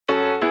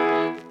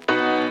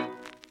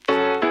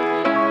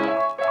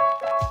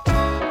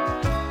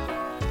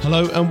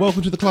Hello and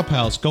welcome to the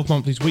Clubhouse, Golf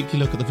Monthly's weekly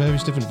look at the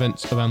various different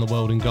events around the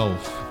world in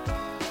golf.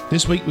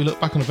 This week we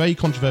look back on a very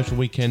controversial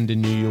weekend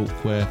in New York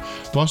where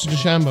Bryson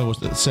DeChambeau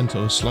was at the centre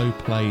of a slow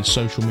play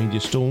social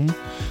media storm.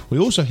 We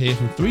also hear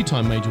from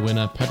three-time major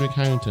winner Padraig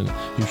Harrington,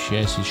 who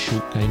shares his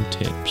short game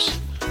tips.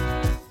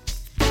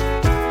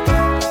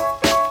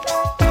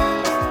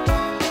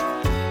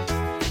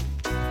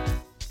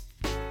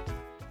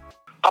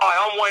 Hi,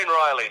 I'm Wayne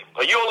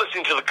Riley. You're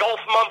listening to the Golf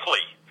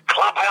Monthly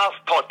Clubhouse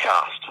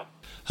Podcast.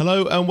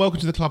 Hello and welcome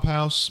to the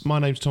Clubhouse. My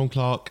name's Tom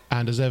Clark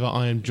and as ever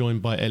I am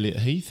joined by Elliot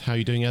Heath. How are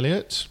you doing,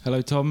 Elliot?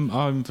 Hello, Tom.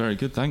 I'm very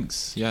good,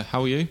 thanks. Yeah,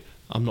 how are you?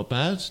 I'm not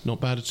bad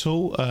at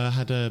all.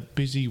 Had a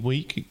busy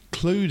week,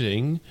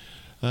 including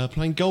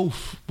playing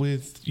golf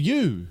with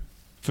you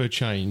for a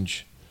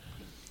change.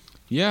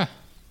 Yeah.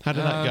 How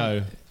did that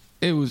go?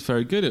 It was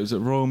very good. It was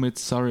at Royal Mid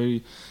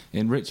Surrey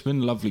in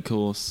Richmond, lovely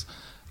course.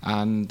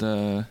 And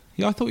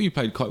yeah, I thought you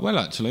played quite well,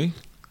 actually.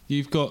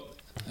 You've got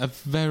a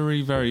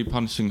very, very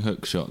punishing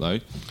hook shot, though.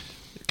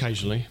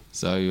 Occasionally.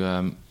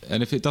 So,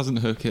 and if it doesn't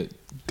hook, it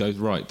goes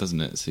right, doesn't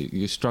it? So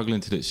you're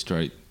struggling to hit it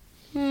straight.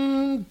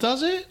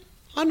 Does it?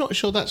 I'm not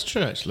sure that's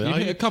true, actually. You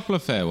hit a couple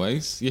of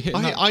fairways. You're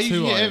hitting I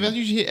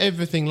usually hit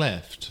everything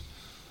left.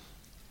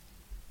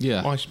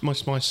 Yeah.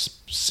 My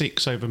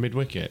six over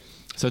mid-wicket.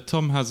 So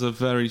Tom has a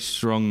very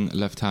strong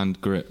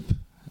left-hand grip.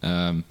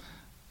 And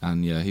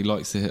yeah, he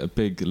likes to hit a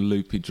big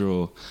loopy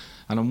draw.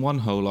 And on one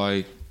hole,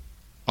 I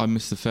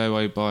missed the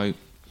fairway by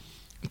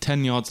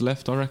 10 yards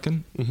left, I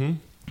reckon.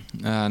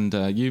 Mm-hmm.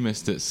 And you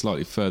missed it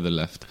slightly further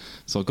left.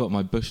 So I got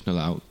my Bushnell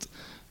out,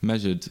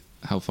 measured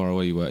how far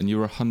away you were, and you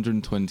were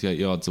 128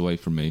 yards away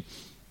from me.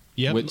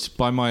 Yep. Which,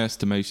 by my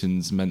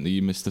estimations, meant that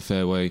you missed the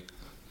fairway,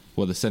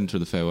 well, the centre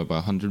of the fairway by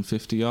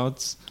 150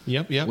 yards.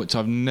 Yep. Which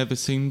I've never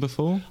seen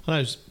before.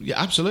 I know,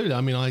 yeah, absolutely.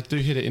 I mean, I do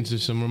hit it into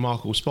some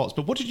remarkable spots.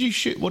 But what did you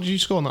shoot? What did you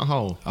score on that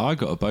hole? I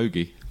got a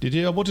bogey. Did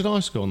you? What did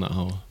I score on that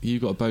hole? You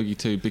got a bogey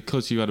too,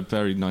 because you had a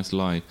very nice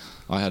lie.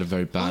 I had a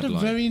very bad lie. I had a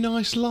very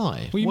nice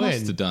lie. Well, you when?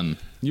 must have done.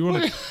 You were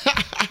on a...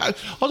 I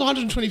was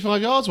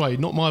 125 yards away,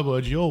 not my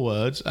words, your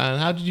words. And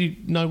how did you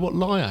know what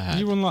lie I had?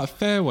 You were on like a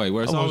fairway,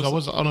 whereas I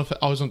was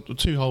on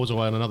 2 holes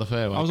away on another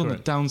fairway. I was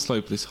correct. On the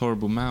downslope of this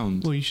horrible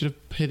mound. Well, you should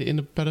have hit it in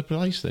a better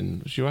place then.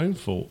 It was your own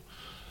fault.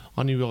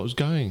 I knew where I was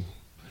going.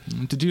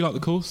 Did you like the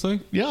course though?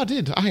 Yeah, I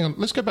did. Hang on,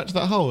 let's go back to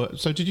that hole.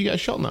 So, did you get a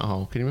shot on that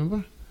hole? Can you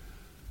remember?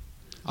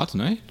 I don't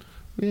know.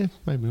 Yeah,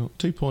 maybe not.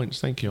 2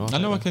 points, thank you. I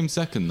know I came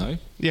second though.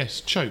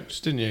 Yes,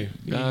 choked, didn't you?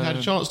 You had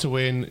a chance to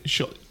win.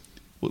 Shot.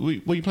 Were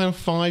you playing on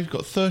 5?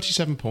 Got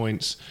 37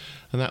 points,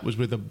 and that was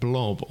with a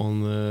blob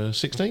on the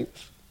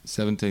 16th?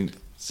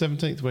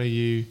 17th, where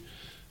you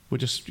were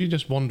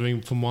just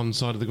wandering from one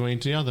side of the green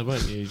to the other,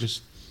 weren't you? You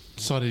just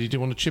decided you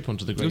didn't want to chip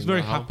onto the green. It was a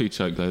very happy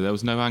choke though. There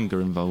was no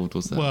anger involved,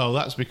 was there? Well,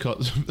 that's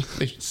because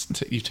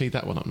you teed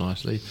that one up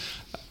nicely.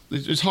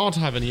 It's hard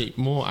to have any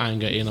more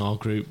anger in our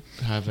group,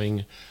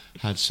 having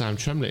had Sam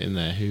Tremlett in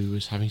there, who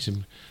was having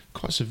some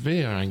quite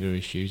severe anger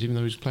issues, even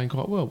though he was playing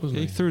quite well, wasn't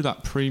he? He threw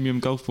that premium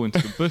golf ball into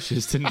the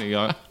bushes, didn't he?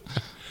 I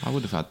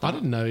would have had that. I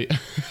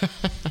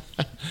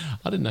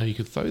didn't know he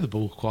could throw the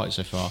ball quite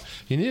so far.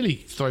 He nearly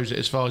throws it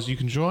as far as you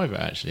can drive it,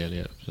 actually,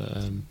 Elliot.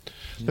 There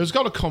was a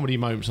couple of comedy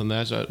moments on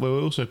there. So we were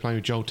also playing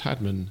with Joel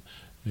Tadman,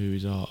 who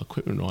is our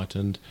equipment writer,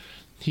 and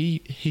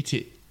he hit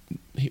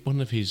one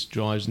of his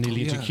drives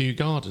nearly into Kew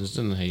Gardens,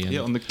 didn't he? And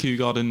on the Kew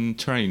Garden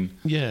train.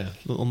 Yeah,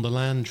 on the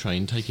land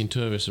train, taking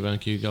tourists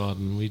around Kew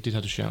Garden. We did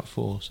have to shout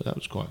for, so that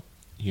was quite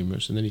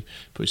humorous. And then he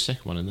put his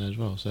second one in there as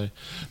well. So,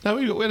 no,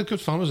 we had a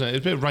good fun, wasn't it? It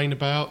was a bit of rain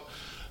about.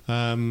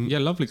 Yeah,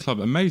 lovely club.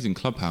 Amazing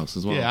clubhouse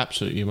as well. Yeah,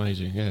 absolutely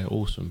amazing. Yeah,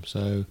 awesome.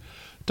 So,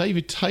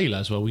 David Taylor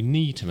as well, we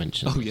need to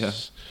mention this. Yeah.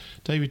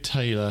 David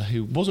Taylor,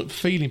 who wasn't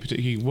feeling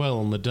particularly well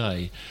on the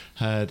day,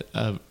 had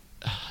a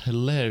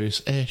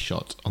hilarious air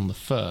shot on the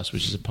first,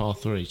 which is a par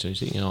 3, so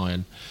he's hitting an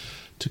iron,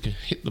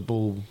 hit the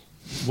ball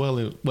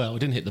it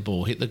didn't hit the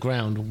ball, hit the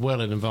ground well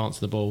in advance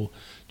of the ball,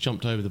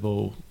 jumped over the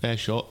ball, air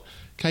shot,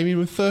 came in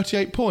with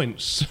 38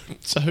 points.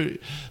 So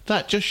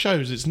that just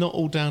shows it's not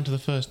all down to the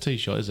first tee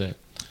shot, is it?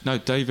 No,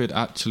 David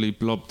actually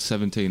blobbed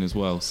 17 as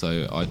well,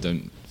 so I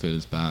don't feel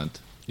as bad.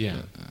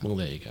 Yeah, well,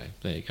 there you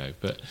go.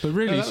 But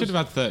really, you should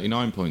have had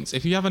 39 points.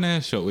 If you have an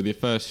air shot with your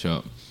first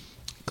shot,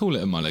 call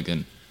it a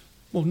mulligan.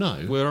 Well,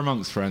 no. We're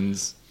amongst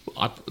friends.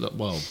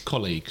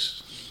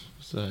 Colleagues.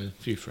 So,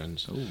 a few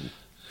friends.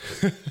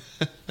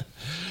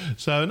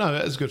 So, no,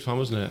 that was good fun,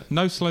 wasn't it?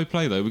 No slow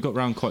play, though. We got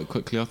round quite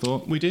quickly, I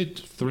thought. We did.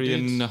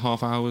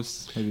 3.5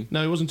 hours, maybe.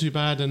 No, it wasn't too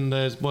bad. And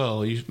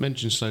you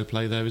mentioned slow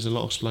play. There is a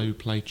lot of slow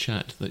play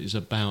chat that is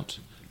about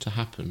to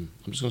happen.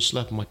 I'm just going to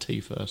slurp on my tea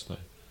first, though.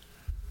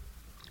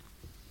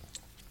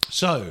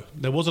 So,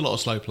 there was a lot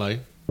of slow play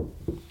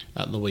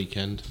at the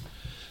weekend.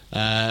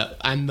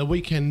 And the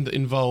weekend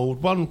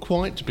involved one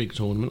quite big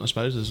tournament, I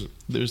suppose.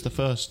 There was the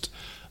first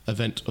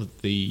event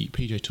of the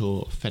PGA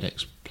Tour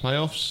FedEx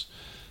playoffs,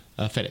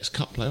 FedEx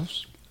Cup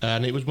playoffs,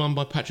 and it was won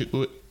by Patrick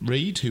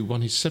Reed, who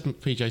won his 7th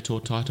PGA Tour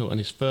title and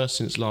his first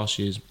since last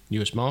year's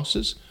US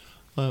Masters.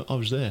 I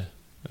was there,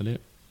 Elliot.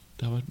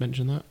 Did I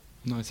mention that?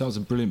 Nice. That was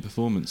a brilliant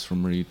performance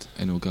from Reed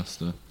in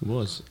Augusta. It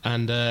was.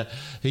 And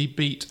he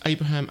beat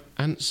Abraham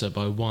Answer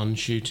by 1,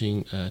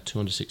 shooting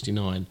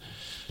 269.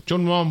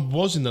 John Rahm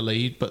was in the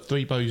lead, but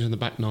 3 bogeys in the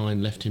back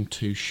 9 left him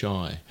 2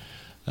 shy.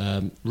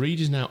 Reed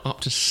is now up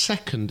to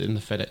 2nd in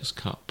the FedEx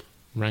Cup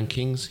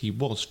rankings. He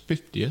was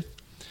 50th,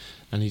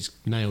 and he's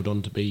nailed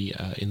on to be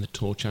in the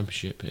Tour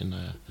Championship in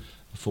a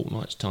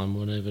fortnight's time,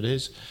 whatever it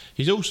is.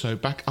 He's also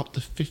back up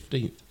to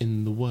 15th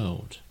in the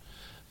world.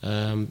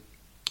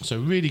 So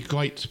really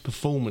great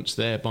performance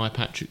there by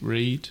Patrick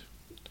Reed.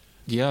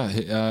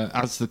 Yeah,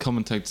 as the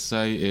commentators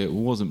say, it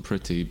wasn't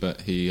pretty,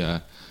 but he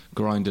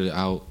grinded it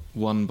out,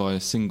 won by a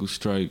single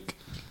stroke.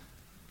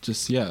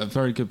 Just, a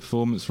very good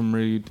performance from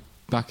Reed.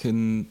 Back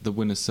in the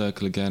winner's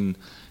circle again,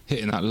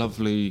 hitting that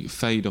lovely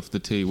fade off the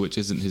tee, which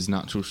isn't his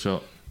natural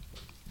shot.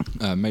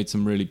 Made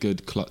some really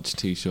good clutch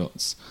tee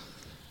shots.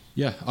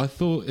 Yeah, I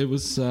thought it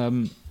was,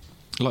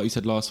 like you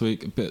said last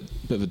week, a bit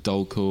of a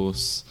dull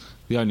course.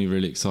 The only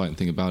really exciting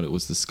thing about it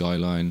was the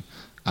skyline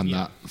and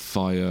that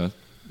fire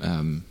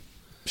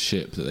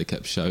ship that they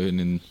kept showing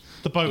in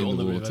the boat in on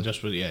the water. river.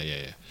 Just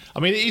yeah. I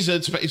mean,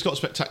 it's got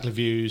spectacular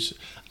views,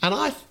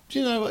 and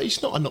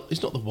it's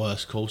not the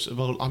worst course.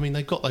 Well, I mean,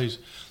 they've got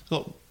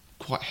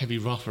quite heavy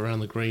rough around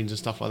the greens and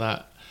stuff like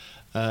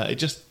that. It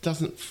just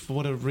doesn't, for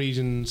whatever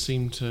reason,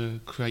 seem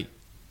to create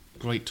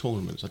great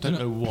tournaments. I don't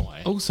know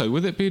why. Also,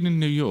 with it being in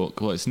New York,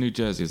 well, it's New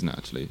Jersey, isn't it,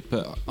 actually?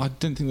 But I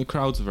didn't think the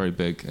crowds were very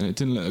big, and it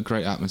didn't look a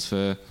great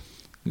atmosphere.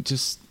 It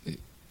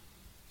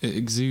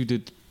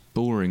exuded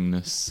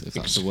boringness, if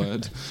that's the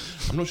word.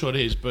 I'm not sure it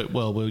is, but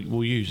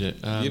we'll use it.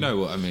 You know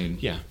what I mean?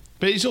 Yeah,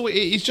 but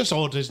it's just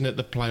odd, isn't it?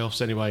 The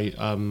playoffs, anyway.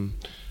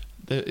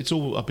 It's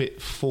all a bit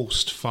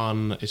forced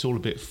fun. It's all a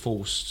bit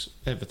forced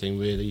everything,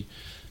 really.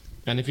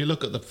 And if you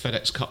look at the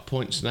FedEx Cup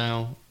points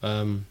now,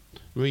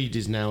 Reed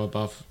is now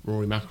above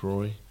Rory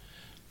McIlroy.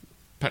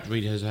 Patrick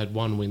Reed has had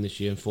 1 win this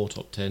year and 4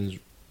 top 10s.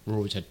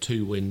 Rory's had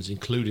 2 wins,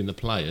 including the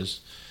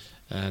Players,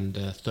 and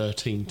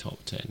 13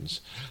 top 10s.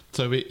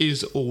 So it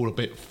is all a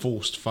bit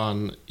forced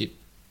fun.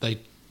 They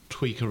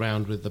tweak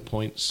around with the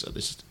points at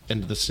this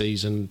end of the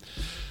season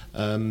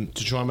to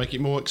try and make it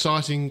more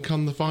exciting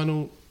come the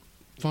final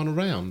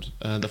round,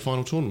 the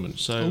final tournament.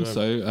 So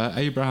also,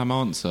 Abraham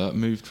Answer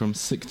moved from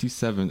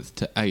 67th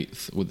to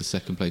 8th with the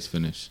 2nd place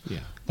finish. Yeah,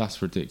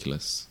 that's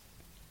ridiculous.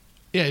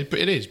 Yeah,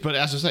 it is. But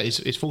as I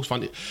say, it's forced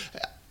fun,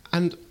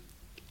 and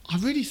I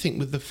really think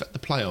with the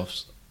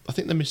playoffs, I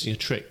think they're missing a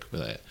trick with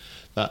it.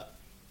 That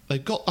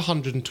they've got the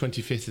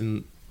 125th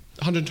and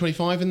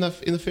 125 in the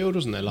field,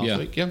 wasn't there last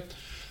week? Yeah.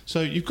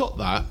 So you've got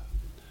that.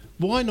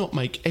 Why not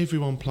make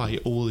everyone play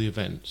all the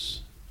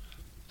events?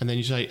 And then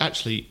you say,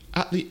 actually,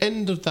 at the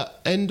end of the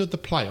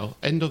playoff,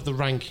 end of the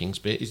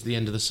rankings bit is the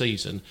end of the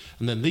season,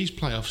 and then these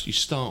playoffs you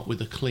start with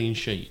a clean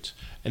sheet,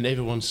 and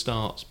everyone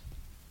starts,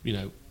 with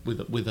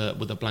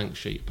a blank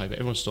sheet of paper.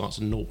 Everyone starts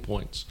at 0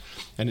 points,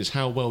 and it's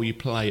how well you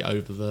play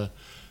over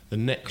the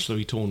next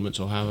 3 tournaments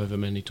or however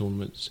many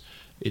tournaments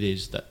it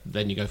is that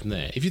then you go from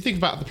there. If you think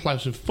about the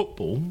playoffs in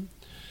football,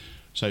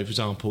 so for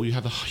example, you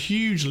have a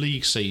huge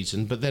league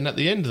season, but then at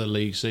the end of the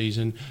league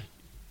season,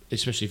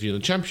 especially if you're in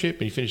the championship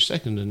and you finish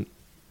 2nd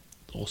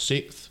or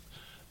 6th,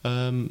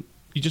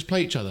 you just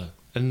play each other,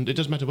 and it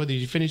doesn't matter whether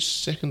you finish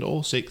 2nd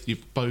or 6th. You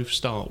both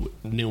start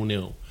with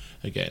 0-0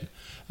 again.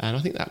 And I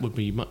think that would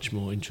be much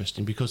more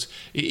interesting, because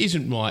it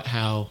isn't right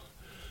how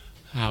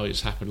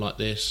it's happened like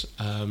this,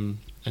 and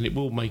it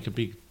will make a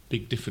big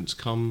difference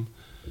come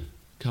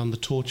the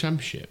Tour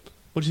Championship.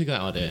 What do you think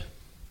of that idea?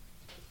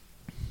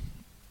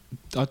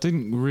 I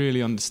didn't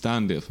really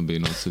understand it, if I'm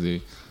being honest with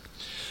you.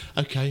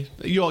 Okay,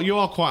 you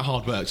are quite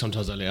hard work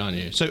sometimes, Elliot, aren't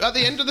you? So at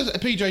the end of the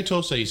PGA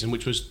Tour season,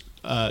 which was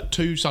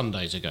 2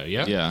 Sundays ago,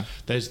 yeah,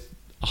 there's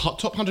a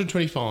top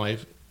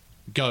 125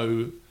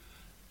 go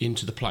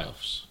into the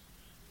playoffs.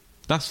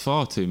 That's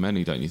far too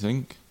many, don't you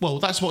think? Well,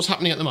 that's what's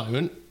happening at the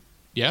moment.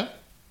 Yeah.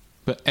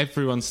 But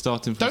everyone's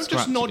starting from Don't scratch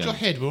just nod again. your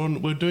head.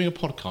 We're doing a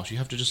podcast. You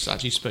have to just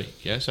actually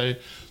speak. Yeah. So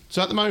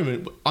at the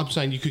moment, I'm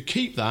saying you could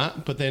keep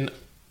that, but then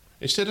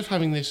instead of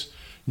having this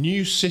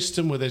new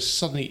system where there's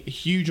suddenly a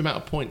huge amount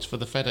of points for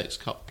the FedEx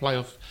Cup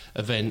playoff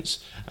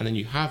events, and then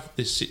you have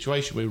this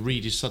situation where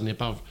Reed is suddenly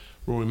above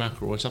Rory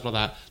McIlroy and stuff like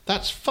that.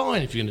 That's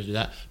fine if you're going to do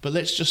that, but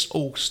let's just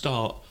all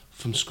start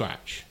from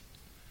scratch.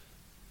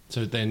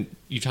 So then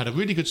you've had a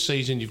really good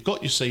season, you've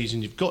got your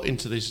season, you've got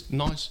into this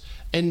nice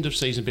end of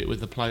season bit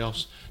with the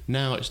playoffs.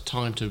 Now it's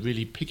time to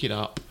really pick it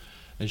up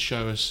and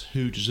show us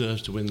who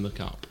deserves to win the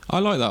cup. I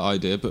like that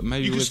idea, but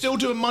maybe you could still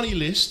do a money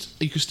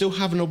list. You could still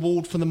have an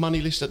award for the money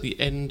list at the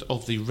end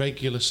of the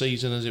regular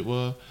season, as it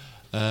were.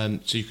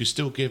 So you could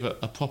still give a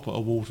proper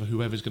award for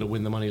whoever's going to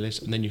win the money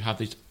list, and then you have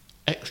this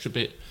extra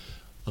bit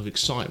of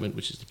excitement,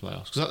 which is the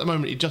playoffs. Because at the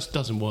moment, it just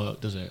doesn't work,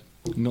 does it?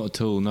 Not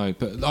at all, no.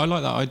 But I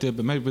like that idea,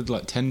 but maybe with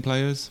like 10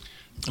 players,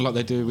 like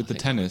they do with the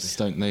tennis,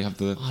 don't they? Have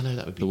the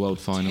the world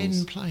finals.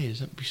 10 players,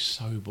 that'd be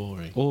so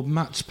boring. Or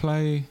match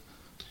play.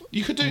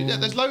 You could do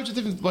that. There's loads of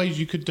different ways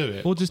you could do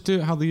it. Or just do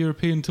it how the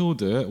European Tour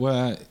do it,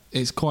 where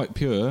it's quite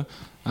pure,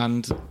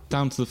 and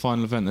down to the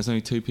final event, there's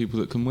only 2 people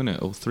that can win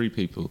it, or 3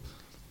 people.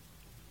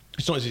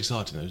 It's not as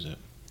exciting, though, is it?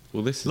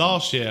 Well, this is,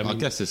 Last year, I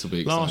guess this will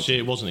be exciting. Last year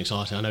it wasn't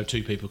exciting. I know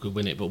 2 people could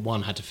win it, but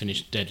one had to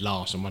finish dead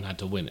last and one had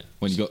to win it.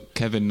 When you got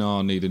Kevin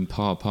Na needing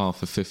par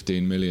for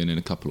 15 million in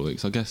a couple of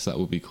weeks, I guess that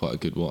would be quite a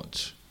good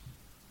watch.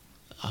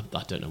 I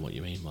don't know what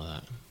you mean by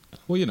that.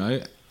 Well, you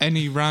know,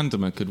 any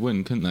randomer could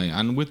win, couldn't they?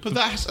 And with But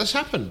that's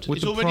happened. with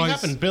It's the already prize-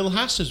 happened. Bill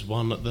Hass has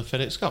won at the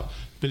FedEx Cup.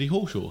 Billy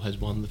Horshaw has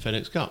won the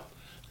FedEx Cup.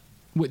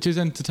 which is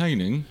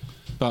entertaining,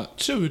 but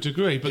To a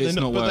degree, but It's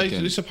they're not but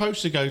working. they're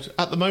supposed to go...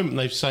 At the moment,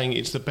 they're saying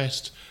it's the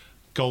best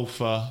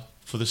golfer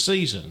for the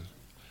season.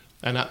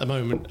 And at the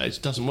moment, it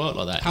doesn't work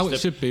like that. How It's it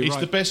should be, It's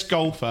right. the best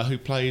golfer who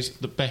plays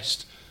the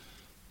best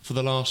for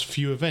the last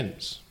few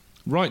events.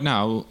 right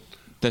now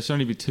there should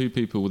only be 2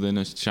 people within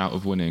a shout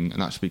of winning,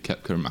 and that should be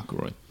Koepka and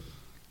McIlroy.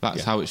 That's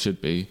Yeah. how it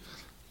should be.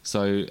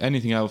 So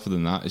anything else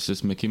than that is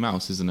just Mickey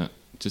Mouse, isn't it?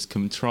 Just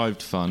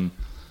contrived fun.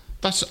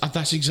 That's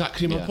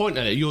exactly my Yeah. point.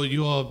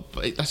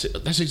 Elliot.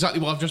 That's exactly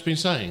what I've just been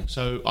saying.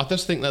 So I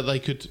just think that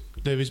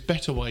there is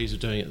better ways of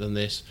doing it than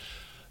this.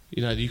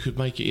 You know, you could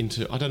make it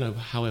into, I don't know,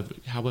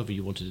 however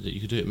you wanted to do it.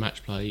 You could do it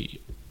match play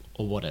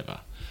or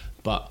whatever.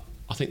 But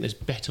I think there's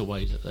better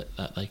ways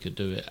that they could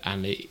do it,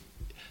 and it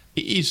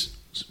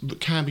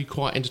can be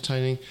quite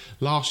entertaining.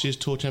 Last year's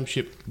Tour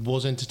Championship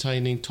was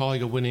entertaining.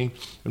 Tiger winning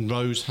and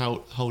Rose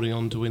holding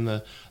on to win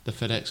the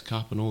FedEx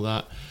Cup and all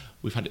that.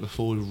 We've had it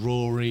before with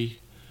Rory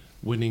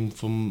winning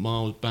from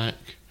miles back.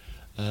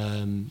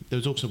 There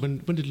was also when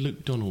did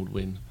Luke Donald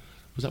win?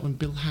 Was that when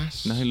Bill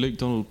Hass? No, Luke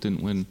Donald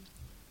didn't win.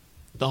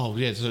 Oh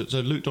yeah, so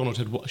Luke Donald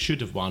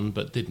should have won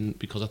but didn't,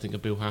 because I think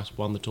Bill Hass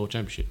won the Tour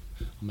Championship.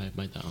 I may have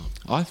made that up.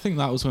 I think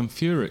that was when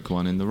Furyk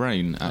won in the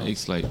rain at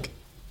East Lake.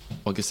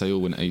 I guess they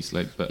all win at East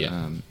Lake, but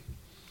Yeah.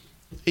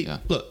 Yeah.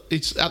 Look,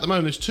 it's at the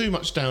moment there's too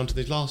much down to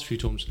these last few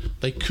tournaments.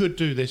 They could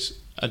do this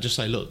and just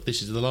say, look,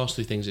 this is the last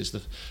 3 things. It's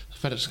the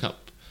FedEx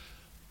Cup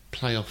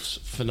playoffs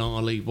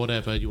finale,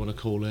 whatever you want to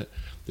call it.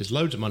 There's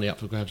loads of money up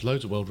for grabs,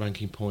 loads of world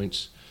ranking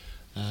points,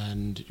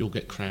 and you'll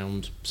get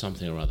crowned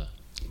something or other.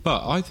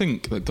 But I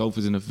think that golf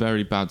is in a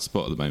very bad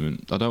spot at the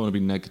moment. I don't want to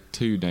be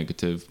too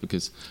negative,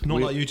 because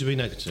Not like you to be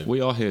negative.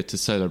 we are here to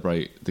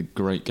celebrate the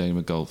great game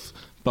of golf.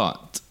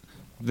 But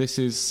this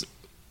is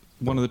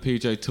one of the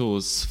PGA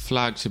Tour's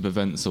flagship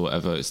events or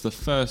whatever. It's the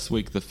first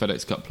week of the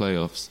FedEx Cup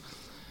playoffs,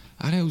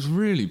 and it was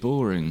really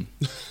boring.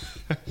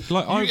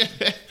 I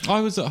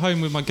was at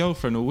home with my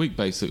girlfriend all week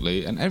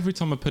basically, and every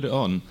time I put it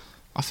on,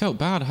 I felt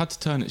bad. I had to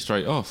turn it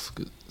straight off.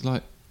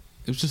 Like,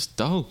 it was just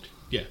dull.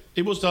 Yeah,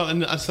 it was done,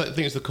 and I think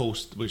it's the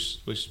course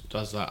which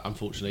does that.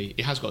 Unfortunately,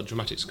 it has got a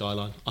dramatic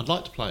skyline. I'd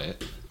like to play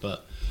it,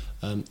 but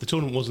the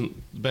tournament wasn't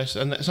the best,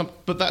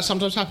 but that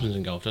sometimes happens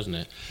in golf, doesn't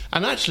it?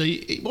 And actually,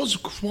 it was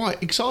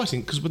quite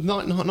exciting, because with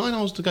 9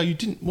 hours to go,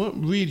 weren't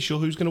really sure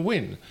who's going to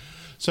win.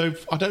 So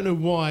I don't know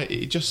why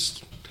it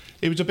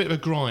was a bit of a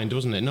grind,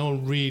 wasn't it? No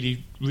one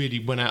really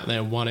went out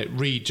there and won it.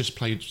 Reed just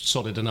played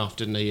solid enough,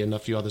 didn't he? And a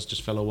few others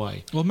just fell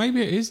away. Well,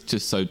 maybe it is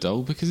just so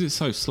dull because it's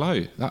so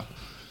slow.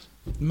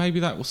 Maybe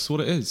that was what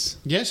it is.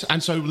 Yes,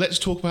 and so let's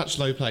talk about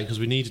slow play,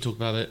 because we need to talk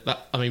about it.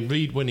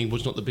 Reed winning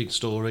was not the big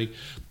story.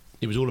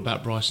 It was all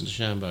about Bryson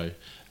DeChambeau.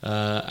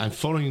 And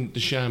following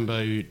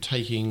DeChambeau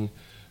taking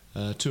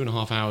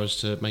 2.5 hours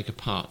to make a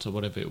putt or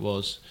whatever it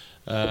was,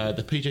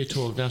 the PGA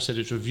Tour have now said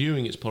it's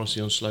reviewing its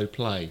policy on slow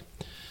play.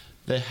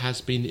 There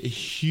has been a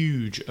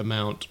huge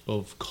amount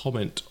of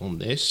comment on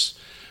this.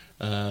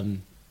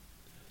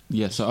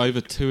 Yeah, so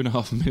over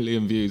 2.5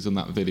 million views on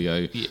that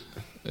video.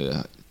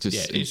 Yeah.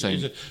 Just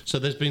insane. So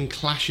there's been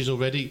clashes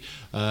already,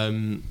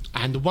 and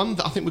the one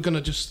that I think we're going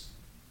to just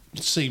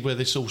see where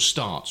this all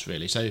starts,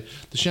 really. So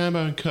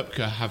DeChambeau and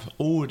Koepka have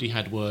already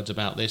had words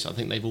about this. I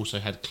think they've also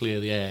had clear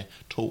the air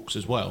talks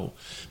as well.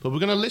 But we're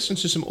going to listen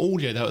to some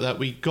audio that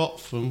we got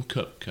from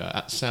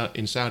Koepka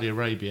in Saudi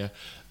Arabia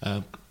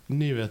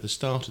nearer the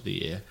start of the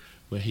year,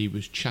 where he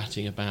was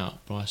chatting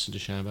about Bryson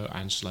DeChambeau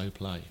and slow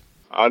play.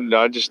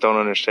 I just don't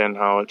understand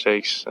how it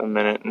takes a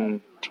minute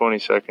and 20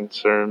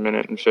 seconds or a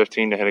minute and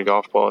 15 to hit a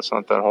golf ball. It's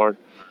not that hard.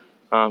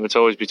 It's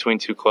always between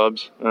 2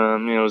 clubs. It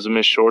was a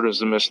miss short, it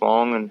was a miss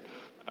long, and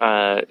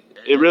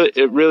it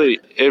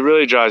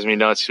really drives me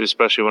nuts,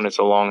 especially when it's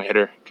a long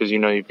hitter, because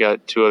you've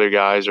got 2 other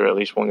guys, or at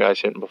least one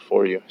guy's hitting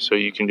before you, so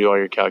you can do all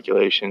your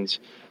calculations.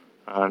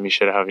 You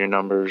should have your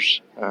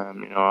numbers.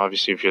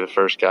 Obviously, if you're the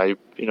first guy,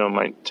 it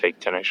might take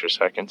 10 extra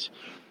seconds,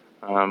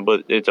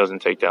 but it doesn't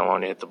take that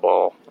long to hit the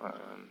ball.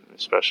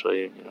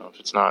 Especially, if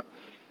it's not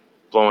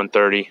blowing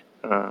 30.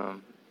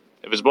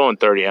 If it's blowing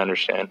 30, I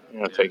understand,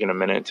 taking a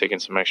minute, taking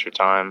some extra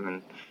time,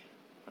 and,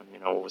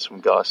 with some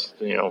gusts,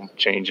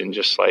 changing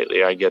just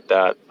slightly, I get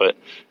that. But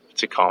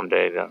it's a calm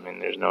day.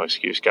 There's no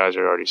excuse. Guys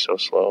are already so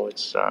slow.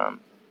 It's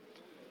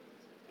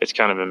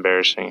kind of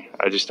embarrassing.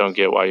 I just don't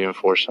get why you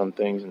enforce some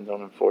things and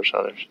don't enforce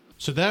others.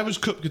 So there was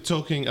Koepka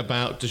talking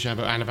about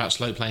DeChambeau and about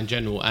slow play in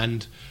general,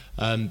 and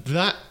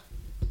that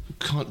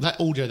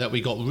audio that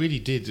we got really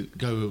did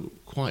go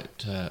quite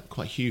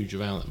huge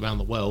around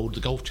the world.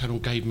 The Golf Channel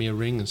gave me a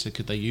ring and said,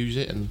 could they use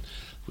it? And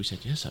we said,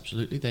 yes,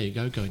 absolutely. There you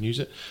go and use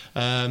it.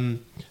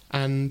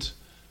 And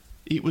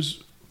it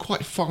was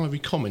quite fiery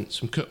comments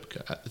from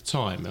Kupka at the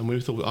time, and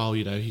we thought, oh,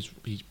 you know, he's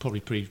probably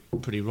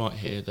pretty right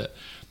here that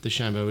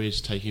DeChambeau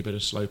is taking a bit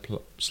of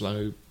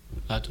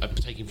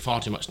taking far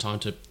too much time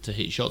to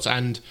hit shots,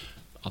 and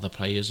other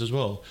players as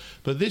well.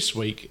 But this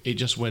week it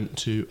just went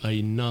to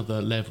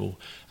another level,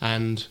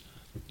 and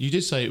you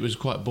did say it was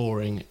quite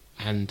boring.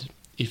 And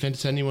if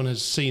anyone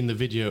has seen the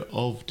video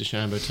of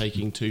DeChambeau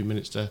taking 2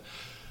 minutes to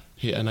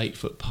hit an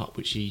 8-foot putt,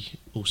 which he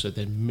also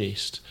then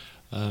missed,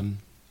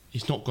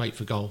 it's not great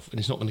for golf,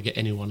 and it's not going to get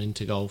anyone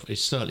into golf.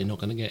 It's certainly not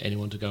going to get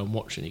anyone to go and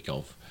watch any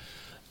golf.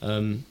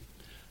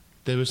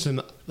 There were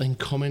some then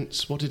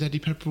comments. What did Eddie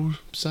Pepperell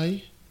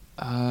say?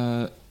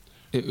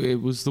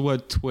 It was the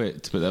word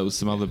twit, but there was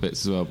some other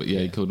bits as well. But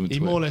he called him a twit.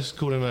 He more or less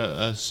called him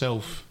a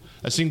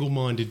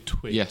single-minded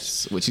twit.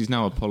 Yes, which he's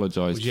now apologised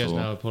for. Which he has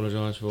now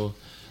apologised for.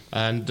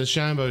 And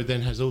DeChambeau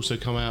then has also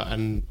come out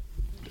and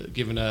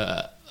given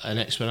an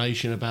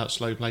explanation about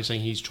slow play,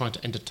 saying he's trying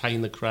to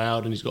entertain the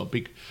crowd, and he's got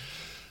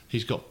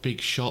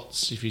big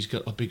shots. If he's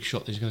got a big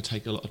shot, he's going to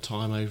take a lot of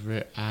time over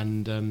it,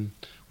 and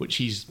which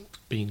he's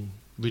been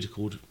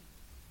ridiculed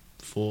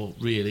for,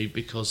 really,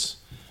 because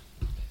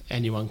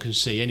anyone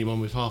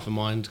with half a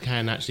mind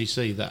can actually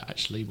see that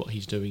actually what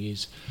he's doing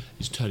is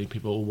turning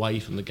people away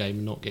from the game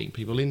and not getting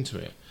people into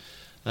it.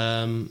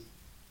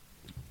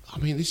 I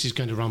mean, this is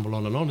going to rumble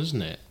on and on,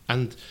 isn't it?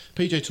 And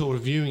PGA Tour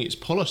reviewing its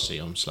policy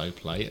on slow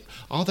play.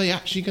 Are they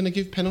actually going to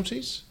give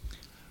penalties?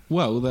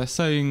 Well, they're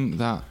saying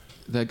that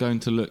they're going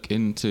to look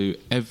into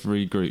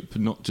every group,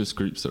 not just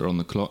groups that are on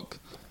the clock,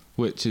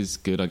 which is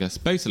good, I guess.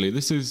 Basically,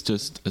 this is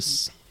just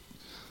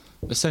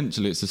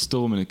essentially it's a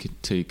storm in a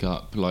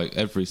teacup, like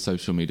every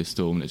social media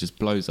storm, and it just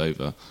blows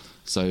over.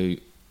 So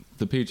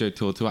the PGA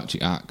Tour to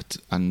actually act,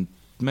 and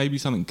maybe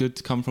something good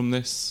to come from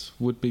this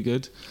would be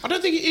good. I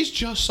don't think it is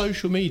just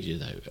social media,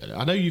 though.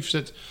 I know you've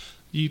said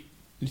you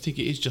think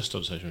it is just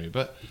on social media,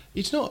 but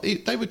it's not.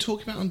 They were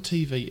talking about it on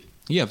TV.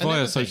 Yeah,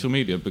 via social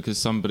media, because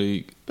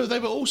somebody... But they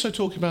were also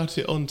talking about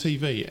it on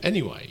TV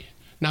anyway.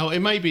 Now, it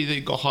may be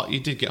that you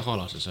did get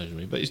highlighted on social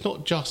media, but it's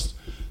not just...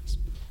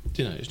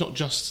 it's not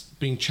just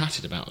being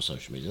chatted about on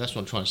social media. That's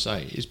what I'm trying to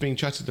say. It's being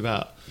chatted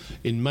about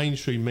in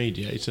mainstream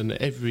media. It's in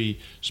every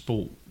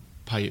sport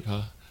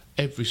paper,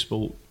 every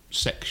sport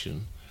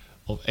section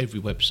of every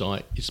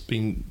website. It's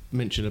been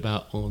mentioned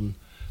about on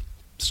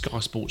Sky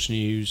Sports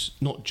News,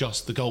 not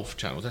just the golf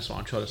channels. That's what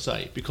I'm trying to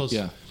say, because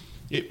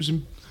it was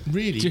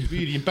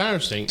really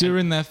embarrassing.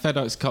 During their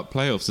FedEx Cup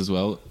playoffs as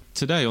well,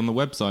 today on the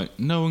website,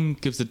 no one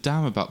gives a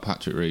damn about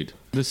Patrick Reed.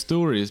 The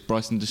story is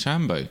Bryson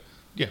DeChambeau.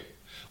 Yeah,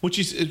 which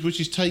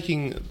is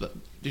taking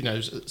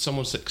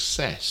someone's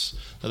success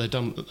that they've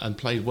done and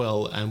played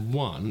well and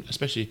won,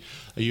 especially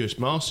a US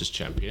Masters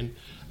champion,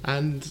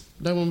 and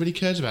no one really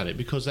cares about it,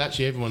 because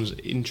actually everyone's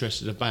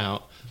interested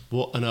about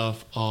what on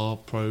earth are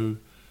pro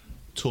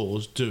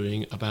tours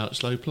doing about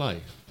slow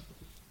play.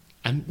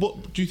 And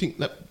what do you think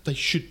that they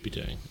should be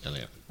doing,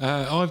 Elliot?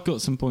 I've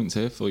got some points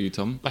here for you,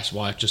 Tom. That's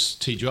why I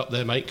just teed you up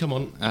there, mate. Come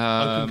on,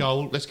 open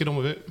goal. Let's get on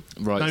with it.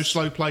 Right. No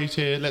slow plays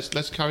here.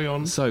 Let's carry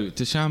on. So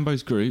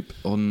DeChambeau's group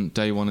on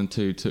day 1 and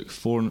 2 took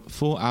 4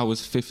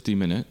 hours 50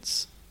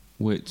 minutes,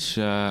 which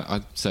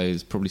I'd say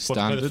is probably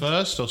standard. For the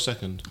first or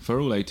second?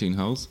 For all 18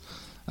 holes.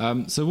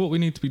 So what we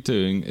need to be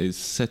doing is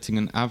setting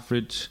an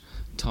average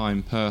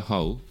time per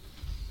hole,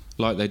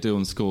 like they do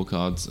on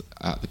scorecards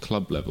at the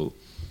club level.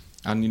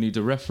 And you need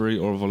a referee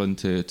or a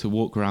volunteer to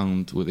walk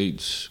around with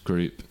each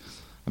group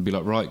and be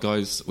like, right,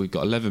 guys, we've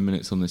got 11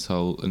 minutes on this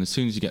hole. And as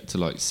soon as you get to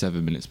like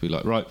 7 minutes, be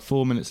like, right,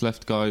 4 minutes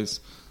left, guys,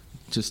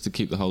 just to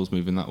keep the holes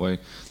moving that way.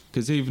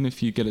 Because even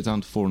if you get it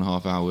down to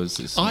 4.5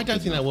 hours... I don't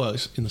think that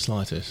works in the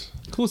slightest.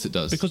 Of course it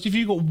does. Because if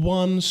you've got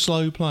one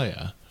slow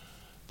player,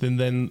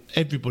 then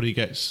everybody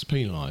gets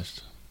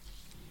penalised.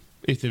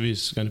 If there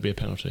is going to be a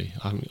penalty.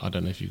 I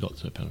don't know if you got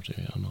to a penalty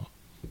yet or not.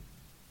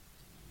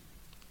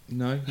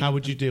 No. How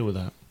would you deal with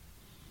that?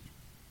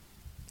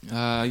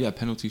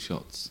 Penalty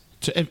shots.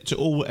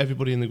 To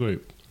everybody in the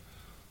group?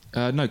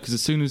 No, because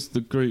as soon as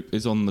the group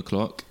is on the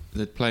clock,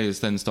 the players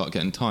then start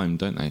getting timed,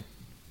 don't they?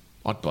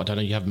 I don't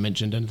know, you haven't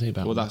mentioned anything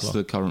about Well, that's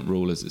the current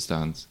rule as it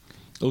stands.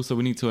 Also,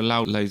 we need to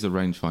allow laser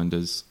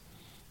rangefinders.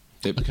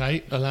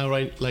 Okay, allow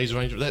laser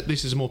rangefinder.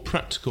 This is a more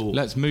practical...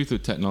 Let's move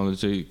with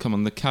technology. Come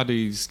on, the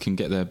caddies can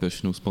get their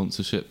Bushnell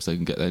sponsorships, they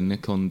can get their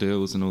Nikon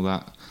deals and all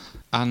that.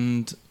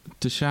 And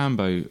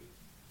DeChambeau,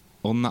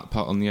 on that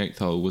part on the 8th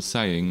hole, was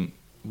saying...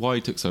 Why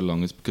he took so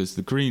long is because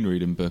the green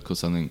reading book or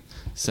something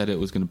said it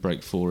was going to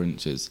break 4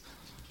 inches.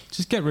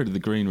 Just get rid of the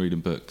green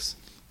reading books.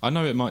 I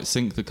know it might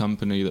sink the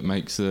company that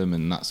makes them,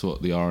 and that's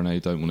what the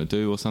R&A don't want to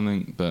do or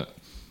something, but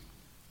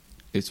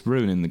it's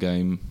ruining the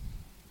game.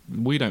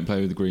 We don't play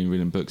with the green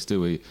reading books,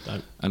 do we?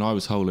 Don't. And I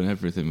was holding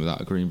everything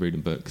without a green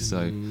reading book,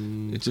 so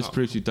it just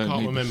proves you don't need... I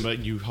can't remember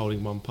you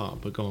holding one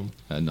putt, but go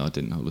on. No, I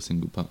didn't hold a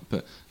single putt.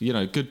 But,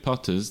 good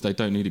putters, they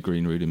don't need a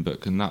green reading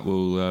book, and that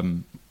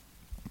will...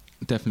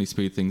 definitely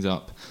speed things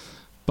up.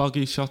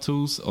 Buggy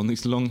shuttles on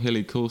these long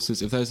hilly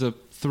courses. If there's a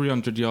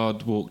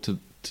 300-yard walk to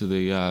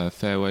the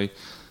fairway,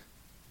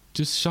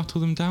 just shuttle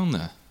them down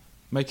there.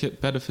 make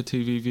it better for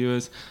TV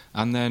viewers.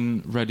 And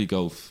then Ready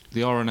Golf.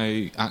 The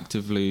RNA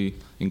actively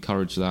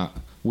encourage that.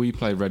 We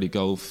play Ready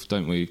Golf,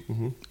 don't we?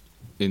 Mm-hmm.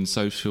 In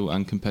social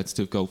and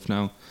competitive golf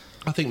now.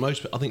 I think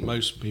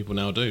most people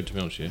now do, to be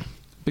honest with you.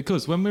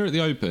 Because when we were at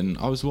the Open,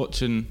 I was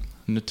watching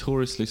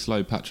notoriously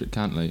slow Patrick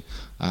Cantley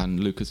and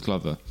Lucas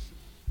Glover.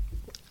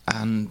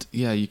 And,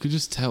 yeah, you could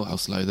just tell how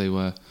slow they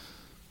were.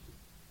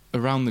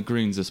 Around the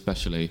greens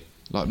especially.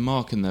 Like,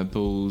 marking their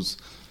balls,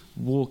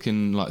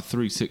 walking, like,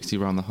 360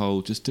 around the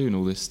hole, just doing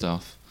all this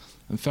stuff.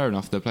 And fair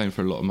enough, they're playing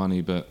for a lot of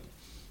money, but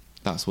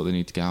that's what they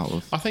need to get out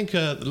of. I think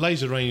the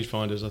laser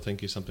rangefinders, I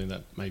think, is something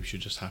that maybe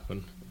should just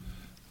happen.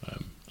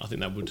 I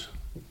think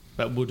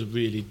that would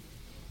really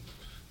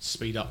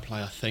speed up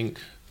play, I think.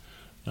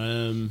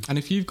 And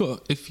if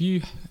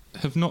you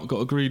have not got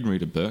a green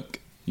reader book,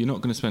 you're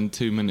not going to spend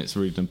 2 minutes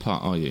reading a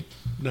putt, are you?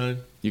 No.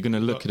 You're going to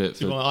look at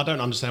it. I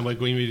don't understand where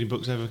green reading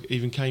books ever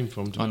even came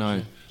from. I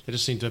know. They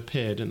just seem to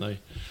appear, didn't they?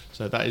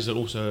 So that is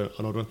also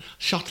an odd one.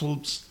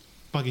 Shuttles,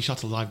 buggy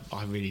shuttles,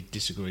 I really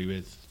disagree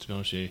with, to be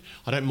honest with you.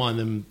 I don't mind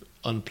them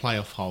on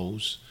playoff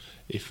holes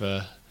if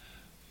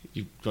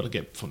you've got to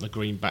get from the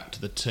green back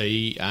to the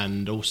tee,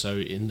 and also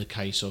in the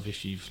case of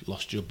if you've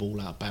lost your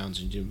ball out of bounds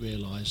and you didn't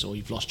realise, or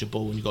you've lost your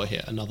ball and you've got to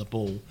hit another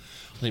ball.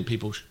 I think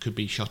people could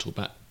be shuttled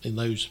back in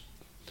those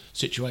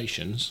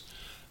situations.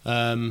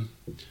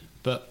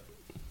 But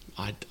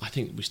I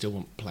think we still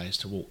want players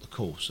to walk the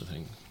course, I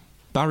think.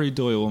 Barry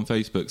Doyle on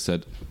Facebook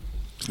said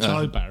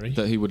Hello, Barry.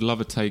 that he would love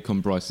a take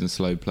on Bryson's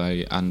slow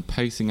play and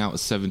pacing out a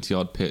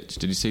 70-yard pitch.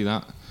 Did you see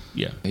that?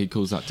 Yeah. He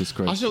calls that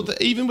disgraceful. I thought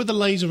that even with the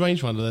laser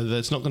rangefinder,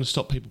 that's not going to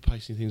stop people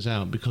pacing things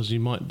out, because you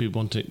might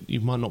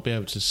not be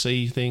able to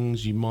see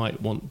things. You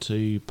might want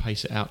to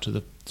pace it out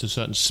to a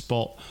certain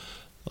spot,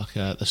 like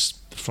the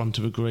front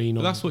of a green.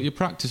 But that's what your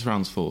practice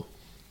round's for.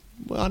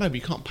 Well, I know, but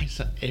you can't pace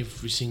that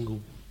every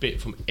single bit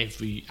from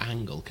every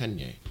angle, can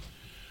you?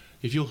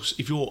 If you're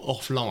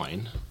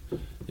offline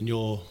and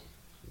you're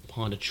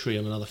behind a tree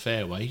on another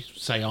fairway,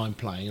 say I'm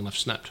playing and I've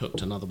snapped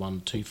hooked another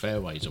one 2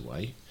 fairways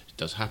away, it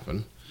does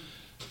happen.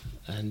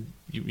 And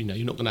you know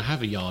you're not going to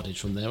have a yardage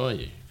from there, are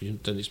you? If you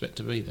don't expect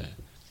to be there.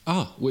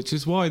 Which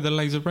is why the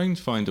laser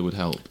rangefinder would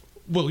help.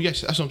 Well,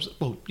 yes, that's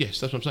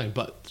what I'm saying.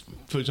 But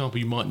for example,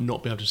 you might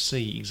not be able to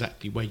see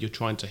exactly where you're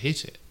trying to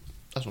hit it.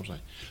 That's what I'm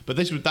saying.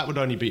 But that would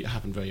only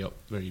happen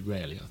very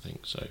rarely, I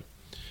think. So.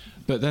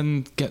 But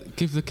then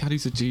give the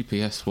caddies a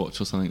GPS watch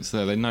or something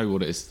so they know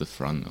what it is to the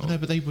front. Or... No,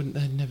 but they'd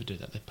never do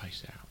that. They'd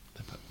pace it out.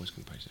 They're always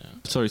going to pace it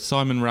out. Sorry,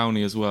 Simon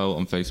Rowney as well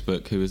on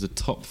Facebook, who is a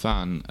top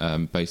fan,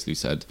 basically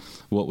said,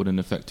 what would an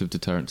effective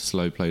deterrent to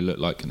slow play look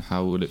like and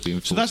how would it be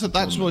enforced? So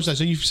that's what I say.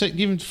 So you've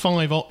given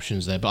 5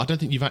 options there, but I don't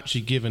think you've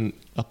actually given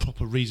a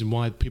proper reason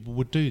why people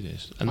would do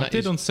this. And I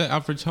did on set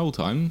average hole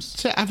times.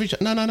 Set average...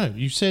 No.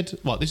 You said,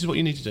 right, this is what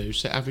you need to do.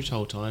 Set average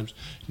hole times.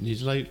 You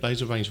need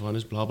laser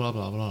rangefinders, blah, blah,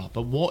 blah, blah.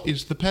 But what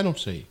is the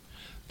penalty?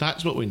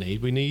 That's what we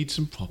need. We need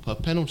some proper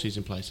penalties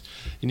in place.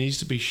 It needs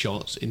to be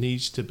shots. It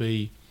needs to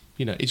be...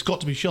 it's got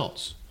to be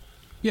shots.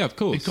 Yeah, of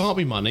course. It can't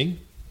be money.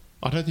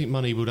 I don't think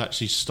money would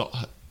actually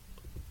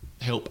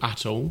help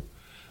at all.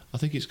 I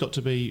think it's got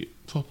to be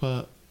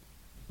proper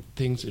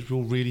things that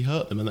will really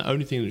hurt them, and the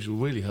only thing that will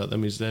really hurt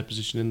them is their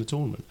position in the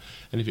tournament.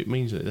 And if it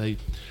means that they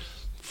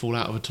fall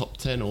out of a top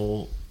 10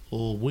 or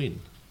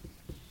win.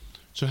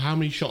 So how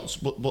many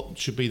shots? What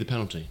should be the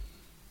penalty?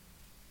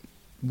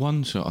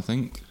 1 shot, I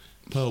think.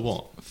 Per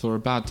what? For a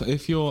bad...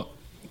 If your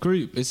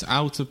group is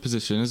out of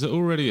position, as it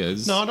already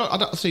is... No, I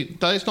don't see.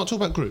 Let's not talk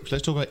about groups.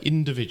 Let's talk about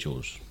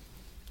individuals.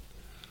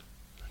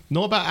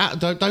 Not about...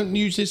 Don't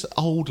use this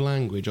old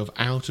language of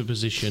out of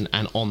position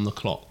and on the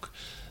clock.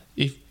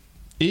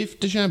 If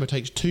DeChambeau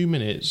takes 2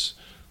 minutes,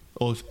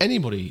 or if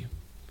anybody...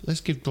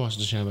 Let's give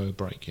Bryson DeChambeau a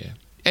break here.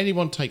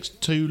 Anyone takes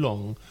too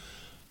long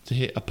to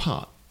hit a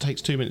putt,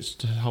 takes 2 minutes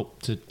to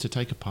help to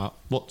take a putt,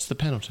 what's the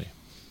penalty?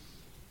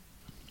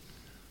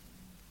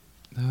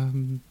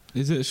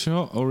 Is it a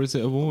shot or is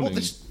it a warning?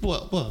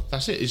 Well,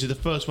 that's it. Is it the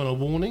first one a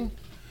warning?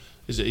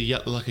 Is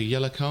it like a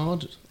yellow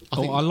card? I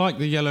like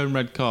the yellow and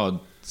red card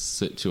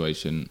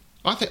situation.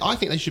 I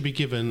think they should be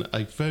given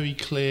a very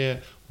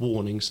clear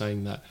warning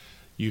saying that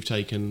you've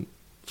taken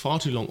far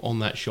too long on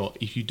that shot.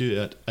 If you do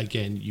that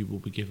again, you will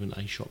be given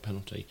a shot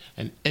penalty,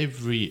 and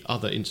every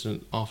other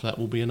incident after that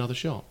will be another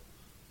shot.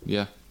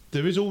 Yeah.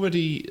 It's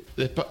already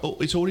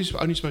only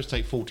supposed to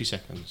take 40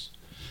 seconds.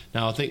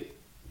 Now I think,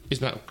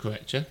 isn't that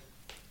correct? Yeah.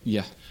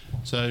 Yeah.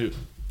 So,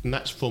 and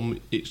that's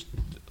it's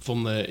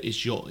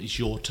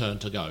your turn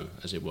to go,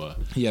 as it were.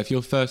 Yeah, if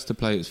you're first to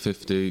play, it's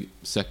 50.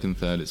 Second,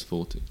 third, it's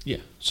 40. Yeah.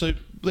 So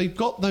they've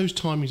got those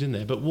timings in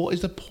there, but what is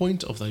the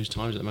point of those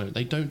times at the moment?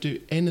 They don't do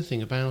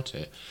anything about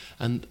it,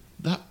 and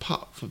that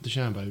putt for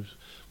DeChambeau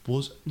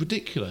was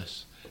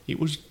ridiculous. It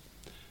was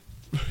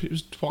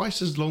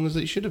twice as long as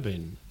it should have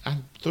been,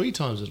 and 3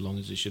 times as long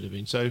as it should have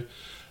been. So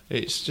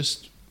it's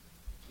just.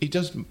 It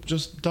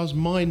does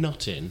my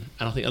nut in,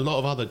 and I think a lot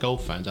of other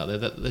golf fans out there,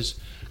 that there's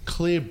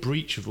clear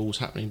breach of rules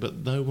happening, but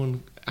no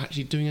one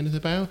actually doing anything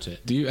about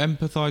it. Do you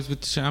empathise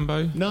with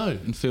DeChambeau? No.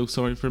 And feel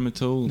sorry for him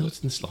at all? Not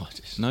in the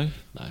slightest. No?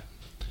 No.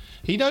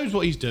 He knows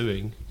what he's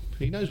doing.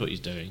 He knows what he's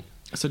doing.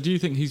 So do you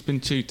think he's been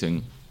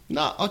cheating?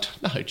 No, no,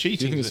 cheating.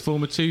 Do you think it's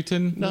form of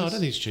cheating? No, I don't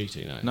think it's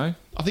cheating. No, No?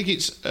 I think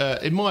it's.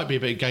 It might be a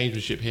bit of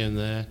gamesmanship here and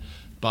there,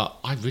 but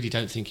I really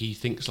don't think he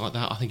thinks like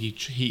that. I think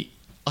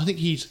I think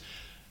his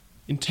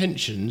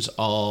intentions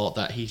are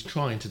that he's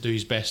trying to do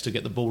his best to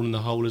get the ball in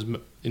the hole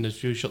in as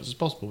few shots as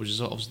possible, which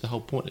is obviously the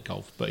whole point of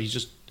golf. But he's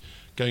just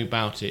going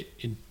about it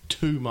in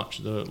too much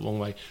the wrong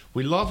way.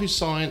 We love his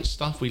science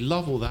stuff. We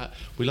love all that.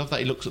 We love that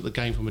he looks at the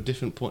game from a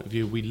different point of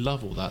view. We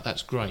love all that.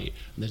 That's great.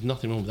 And there's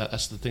nothing wrong with that.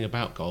 That's the thing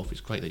about golf.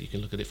 It's great that you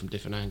can look at it from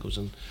different angles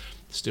and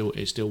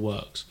it still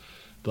works.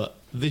 But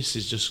this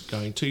is just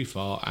going too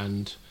far,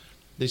 and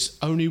there's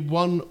only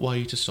one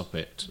way to stop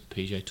it.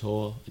 PGA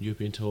Tour,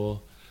 European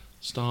Tour,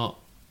 start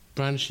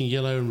brandishing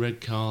yellow and red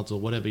cards or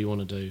whatever you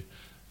want to do,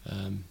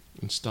 and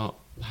start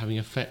having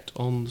effect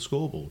on the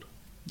scoreboard.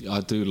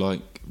 I do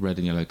like red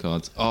and yellow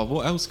cards. Oh,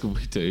 what else could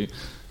we do?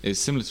 It's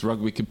similar to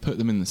rugby. We could put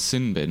them in the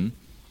sin bin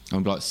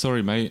and be like,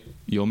 sorry, mate,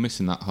 you're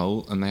missing that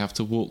hole, and they have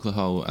to walk the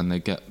hole and they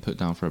get put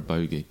down for a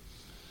bogey.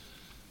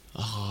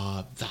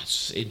 Ah,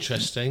 that's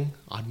interesting.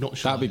 I'm not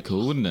sure. That'd be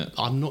cool, wouldn't it?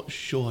 I'm not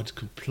sure I'd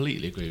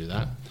completely agree with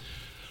that.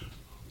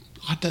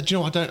 I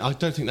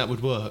don't think that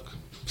would work.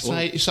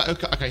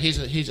 Okay.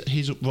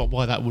 Here's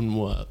why that wouldn't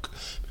work.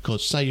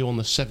 Because say you're on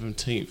the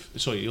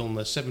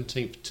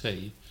 17th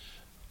tee,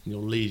 and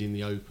you're leading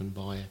the Open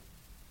by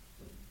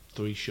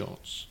 3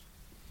 shots.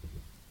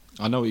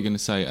 I know what you're going to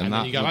say, And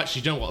then you go,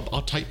 actually, you know what?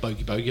 I'll take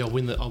bogey. I'll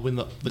win the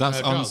That's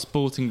Curve Cup.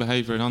 unsporting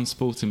behaviour, and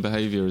unsporting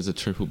behaviour is a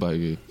triple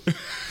bogey.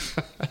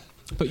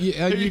 But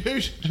yeah,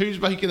 who's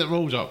making the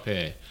rules up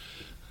here?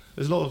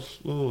 There's a lot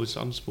of it's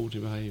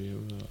unsporting behaviour.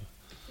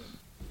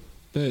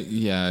 But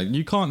yeah,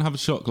 you can't have a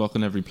shot clock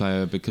on every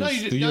player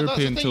because the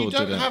European Tour you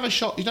don't did it. have a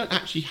shot. You don't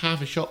actually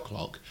have a shot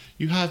clock.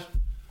 They have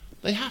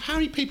how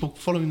many people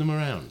following them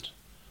around?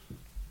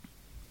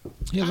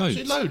 Yeah,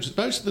 Absolutely loads.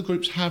 Most of the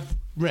groups have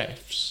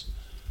refs,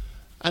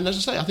 and as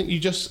I say, I think you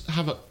just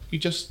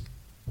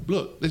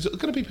look. There's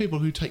going to be people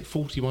who take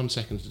 41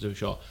 seconds to do a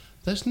shot.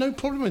 There's no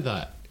problem with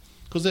that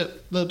because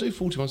they'll do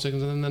 41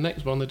 seconds, and then the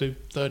next one they do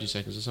 30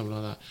 seconds or something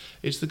like that.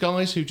 It's the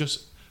guys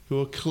who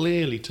are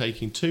clearly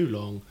taking too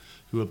long,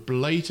 who are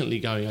blatantly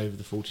going over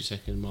the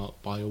 40-second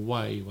mark by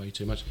way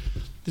too much.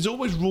 There's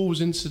always rules,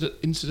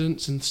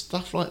 incidents, and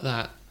stuff like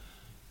that,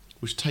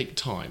 which take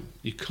time.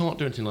 You can't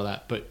do anything like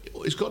that. But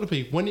it's got to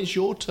be when it's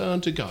your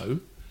turn to go,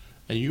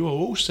 and you are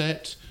all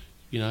set.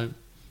 You're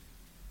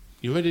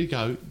ready to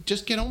go.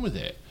 Just get on with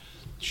it.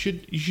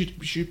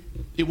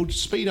 It would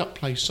speed up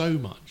play so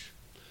much,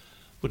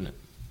 wouldn't it?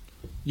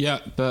 Yeah,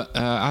 but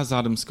as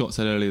Adam Scott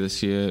said earlier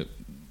this year,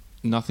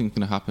 nothing's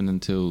going to happen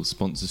until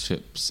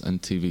sponsorships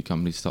and TV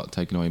companies start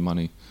taking away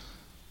money.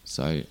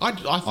 So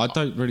I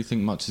don't really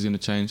think much is going to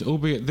change,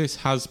 albeit this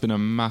has been a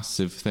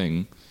massive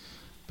thing.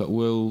 But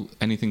will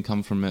anything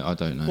come from it? I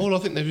don't know. Well, I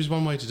think there is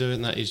one way to do it,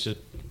 and that is that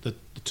the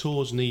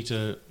tours need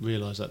to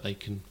realise that they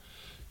can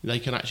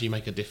actually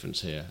make a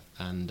difference here,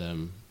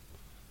 and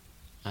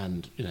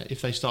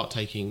if they start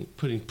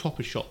putting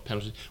proper shot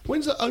penalties.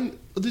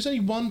 There's only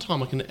one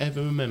time I can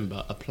ever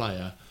remember a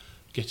player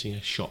getting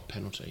a shot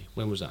penalty.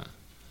 When was that?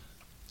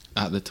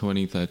 At the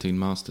 2013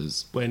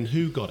 Masters. When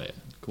who got it?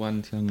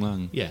 Guan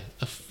Tianlang. Yeah,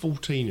 a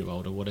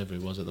 14-year-old or whatever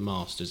it was at the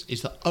Masters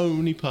is the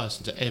only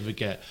person to ever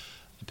get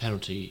a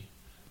penalty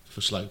for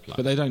slow play.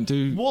 But they don't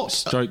do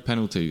stroke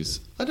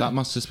penalties. That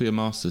must just be a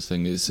Masters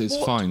thing. It's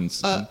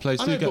fines. And players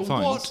do get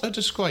fines. What a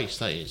disgrace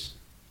that is.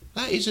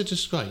 That is a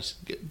disgrace.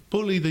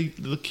 Bully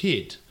the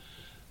kid.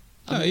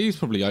 He's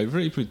probably over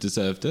it. He probably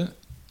deserved it.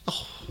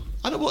 Oh,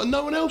 I don't. What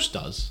no one else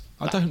does.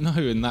 I don't know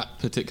in that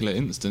particular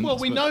instance. Well,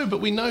 we know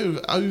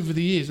over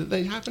the years that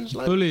they happen.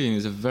 Bullying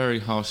is a very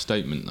harsh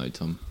statement, though,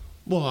 Tom.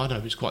 Well, I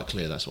know it's quite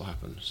clear that's what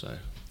happened. So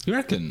you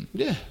reckon?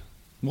 Yeah.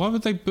 Why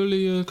would they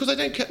bully? Because they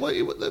don't care. Well,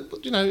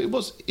 it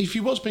was if he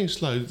was being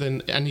slow,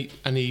 then and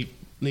he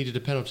needed a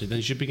penalty, then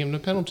he should be given a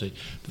penalty.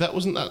 But that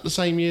wasn't the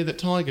same year that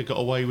Tiger got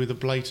away with a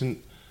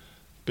blatant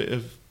bit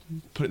of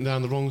putting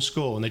down the wrong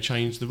score, and they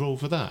changed the rule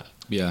for that.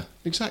 Yeah.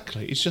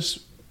 Exactly. It's just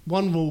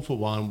one rule for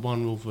one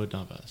rule for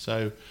another.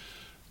 So.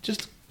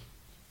 Just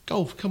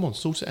golf, come on,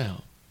 sort it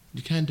out.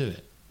 You can do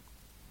it.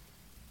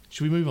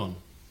 Should we move on?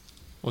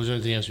 Or is there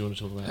anything else you want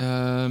to talk about?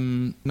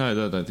 No, I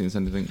don't think there's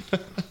anything.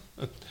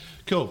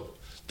 Cool.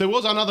 There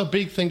was another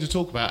big thing to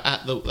talk about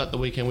at the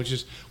weekend,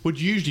 which would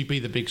usually be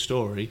the big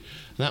story.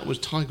 And that was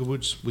Tiger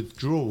Woods'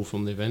 withdrawal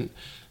from the event.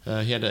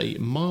 He had a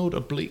mild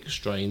oblique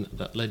strain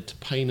that led to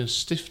pain and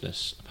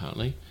stiffness,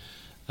 apparently.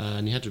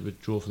 And he had to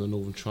withdraw from the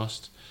Northern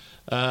Trust.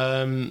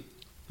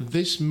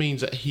 This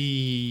means that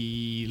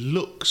he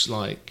looks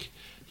like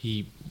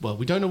we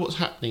don't know what's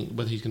happening,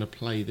 whether he's going to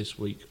play this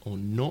week or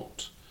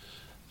not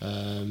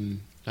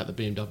at the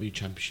BMW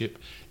Championship.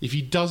 If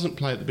he doesn't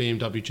play at the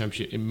BMW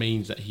Championship, it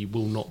means that he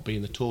will not be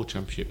in the Tour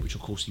Championship, which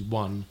of course he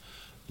won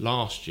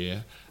last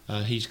year.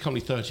 He's currently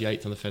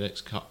 38th on the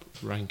FedEx Cup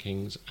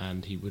rankings,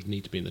 and he would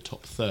need to be in the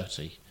top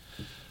 30.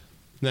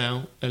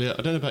 Now, Elliot,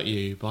 I don't know about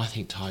you, but I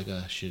think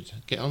Tiger should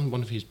get on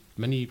one of his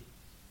many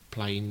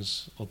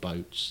planes or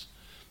boats,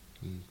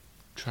 and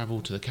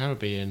travel to the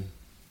Caribbean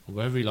or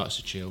wherever he likes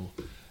to chill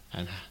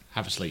and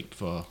have a sleep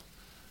for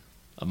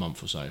a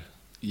month or so.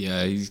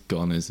 Yeah, he's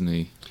gone, isn't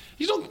he?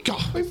 He's not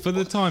gone. I mean, For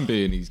the time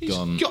being, he's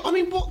gone. I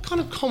mean, what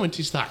kind of comment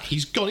is that?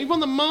 He's gone. He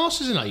won the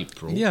Masters in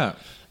April. Yeah.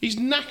 He's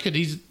knackered.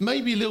 He's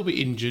maybe a little bit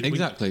injured.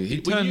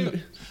 Exactly.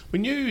 We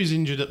knew he was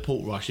injured at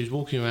Portrush. He was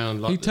walking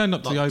around like... He turned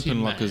up to the like Open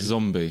Tin like a Man.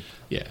 zombie.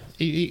 Yeah.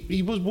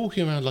 He was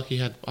walking around like he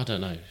had, I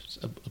don't know,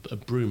 a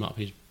broom up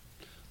his...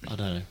 I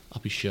don't know,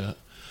 up his shirt.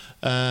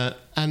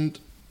 And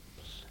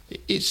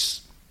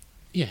it's...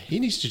 Yeah, he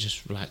needs to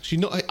just relax.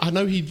 I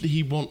know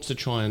he wants to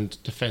try and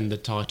defend the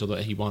title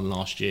that he won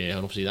last year,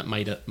 and obviously that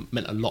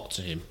meant a lot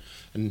to him.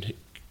 And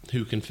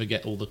who can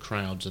forget all the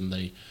crowds and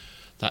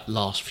that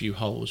last few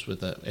holes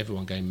with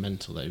everyone going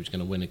mental that he was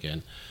going to win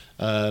again.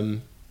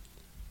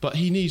 But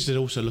he needs to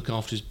also look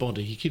after his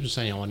body. He keeps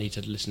saying, I need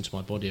to listen to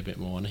my body a bit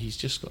more, and he's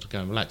just got to go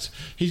and relax.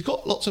 He's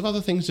got lots of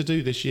other things to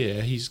do this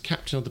year. He's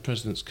captain of the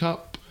President's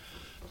Cup,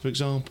 for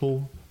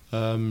example.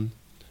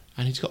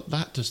 And he's got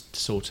that to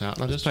sort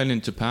out. And He's playing in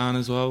Japan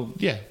as well.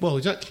 Yeah, well,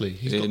 exactly.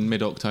 In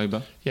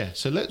mid-October. Yeah,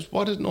 so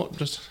why does not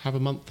just have a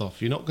month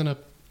off? You're not going to,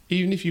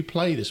 even if you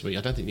play this week,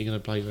 I don't think you're going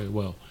to play very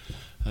well.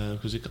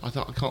 Because I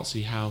can't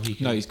see how he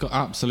can... No, he's got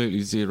absolutely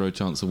zero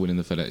chance of winning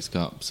the FedEx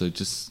Cup, so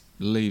just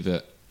leave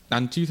it.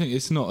 And do you think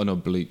it's not an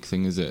oblique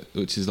thing, is it?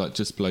 Which is like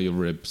just below your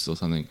ribs or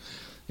something.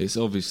 It's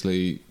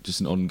obviously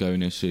just an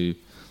ongoing issue.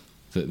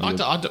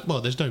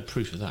 Well, there's no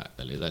proof of that,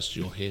 Elliot. That's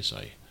your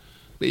hearsay.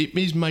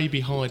 He's maybe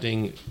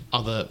hiding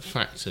other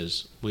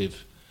factors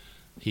with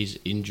his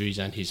injuries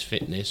and his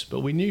fitness,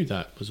 but we knew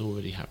that was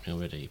already happening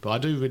already. But I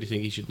do really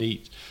think he should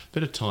need a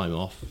bit of time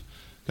off,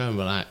 go and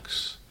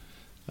relax.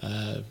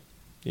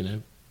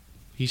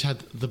 He's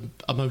had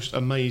a most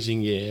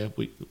amazing year.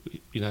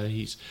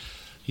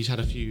 He's had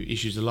a few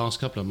issues the last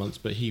couple of months,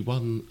 but he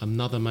won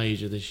another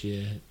major this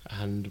year,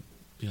 and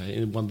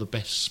one of the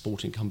best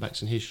sporting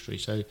comebacks in history.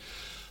 So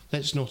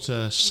let's not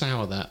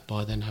sour that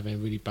by then having a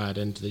really bad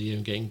end to the year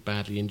and getting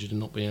badly injured and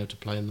not being able to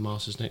play in the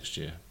Masters next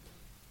year.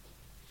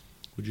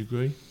 Would you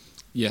agree?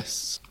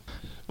 Yes.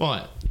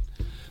 Right.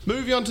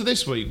 Moving on to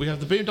this week, we have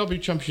the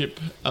BMW Championship,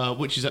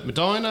 which is at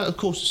Medina, of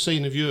course, the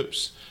scene of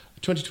Europe's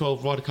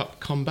 2012 Ryder Cup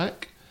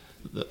comeback.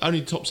 Only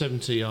the top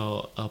 70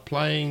 are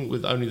playing,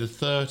 with only the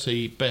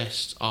 30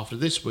 best after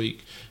this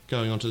week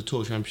going on to the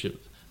Tour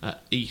Championship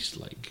at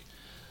Eastlake.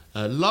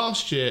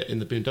 Last year in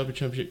the BMW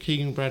Championship,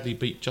 Keegan Bradley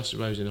beat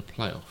Justin Rose in a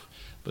playoff,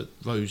 but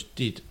Rose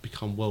did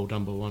become world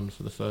number one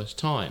for the first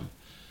time.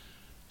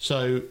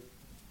 So,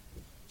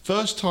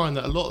 first time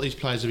that a lot of these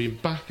players have been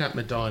back at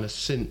Medina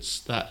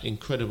since that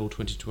incredible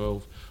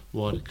 2012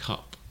 Ryder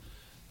Cup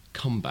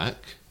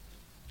comeback.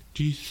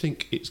 Do you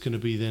think it's going to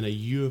be then a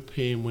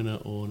European winner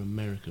or an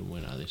American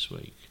winner this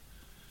week?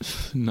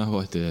 No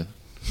idea.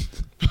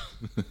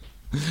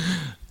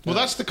 Well,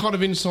 that's the kind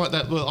of insight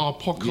that our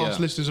podcast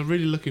listeners are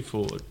really looking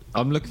forward.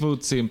 I'm looking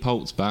forward to seeing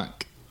Poltz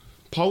back.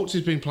 Poltz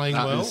has been playing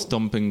At well. his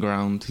stomping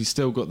ground. He's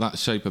still got that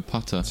shape of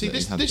putter. See, that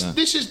he had there.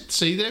 this is...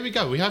 See, there we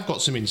go. We have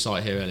got some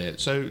insight here,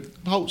 Elliot. So,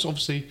 Poltz,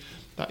 obviously,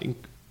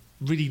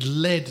 really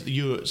led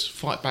Europe's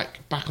fight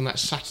back on that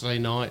Saturday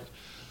night.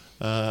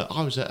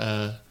 I was at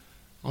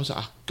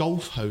a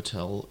golf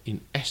hotel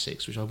in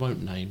Essex, which I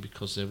won't name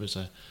because there was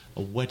a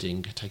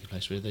wedding taking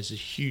place where there's a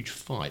huge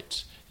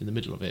fight in the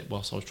middle of it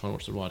whilst I was trying to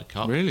watch the Ryder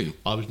Cup. Really?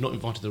 I was not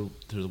invited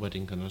to the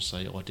wedding, can I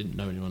say? I didn't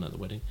know anyone at the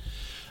wedding.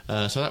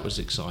 So that was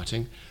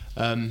exciting.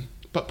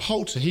 But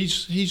Poulter,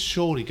 he's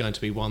surely going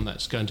to be one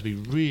that's going to be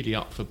really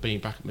up for being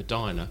back at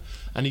Medina,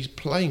 and he's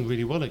playing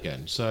really well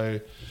again. So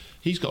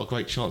he's got a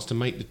great chance to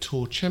make the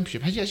Tour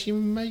Championship. Has he actually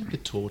made the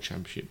Tour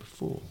Championship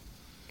before?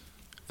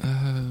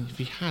 If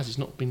he has, it's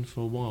not been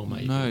for a while,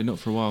 maybe. No, not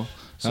for a while.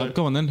 So-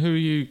 Go on then. Who are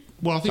you?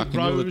 Well, I think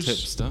backing? You're the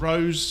tipster.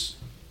 Rose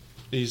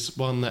is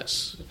one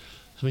that's...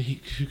 I mean,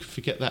 who could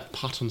forget that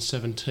putt on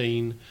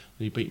 17 when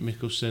he beat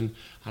Mickelson?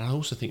 And I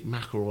also think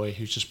McIlroy,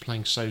 who's just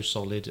playing so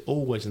solid,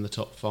 always in the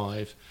top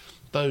 5.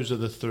 Those are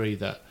the 3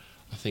 that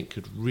I think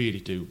could really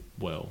do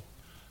well.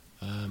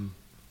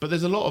 But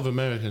there's a lot of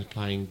Americans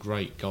playing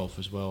great golf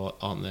as well,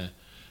 aren't there?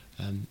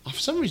 For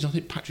some reason, I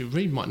think Patrick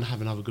Reed might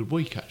have another good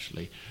week,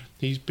 actually.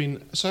 He's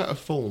been so out of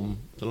form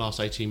the last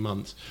 18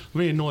 months. I'm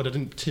really annoyed I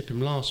didn't tip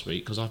him last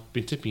week because I've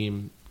been tipping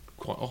him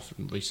quite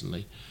often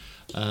recently.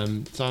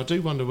 So I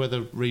do wonder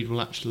whether Reed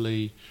will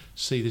actually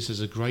see this as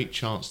a great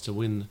chance to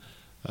win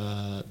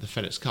the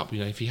FedEx Cup.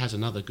 If he has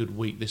another good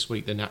week this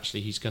week, then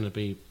actually he's going to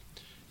be...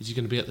 Is he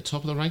going to be at the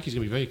top of the rank? He's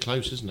going to be very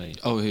close, isn't he?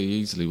 Oh, he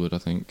easily would, I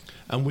think.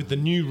 And with the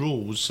new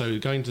rules, so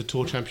going to the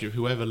Tour Championship,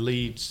 whoever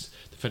leads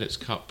the FedEx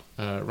Cup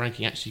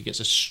ranking actually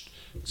gets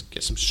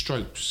some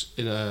strokes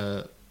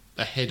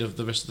ahead of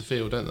the rest of the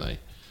field, don't they?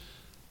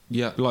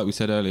 Yeah, like we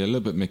said earlier, a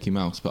little bit Mickey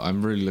Mouse, but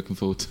I'm really looking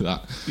forward to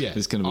that. Yeah,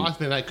 it's going to be I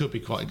think that could be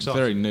quite exciting.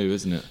 very new,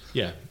 isn't it?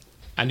 Yeah,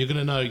 and you're going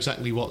to know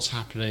exactly what's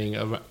happening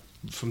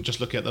from just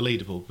looking at the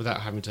leaderboard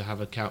without having to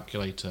have a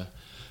calculator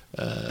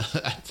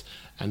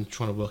and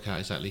trying to work out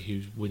exactly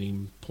who's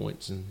winning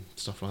points and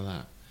stuff like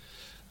that.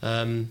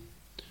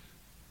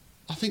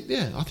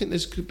 I think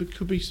there's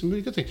could be some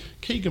really good things.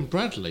 Keegan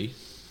Bradley,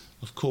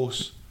 of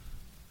course,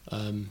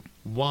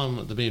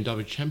 won the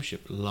BMW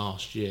Championship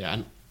last year,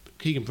 and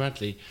Keegan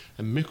Bradley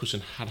and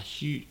Mickelson had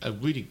a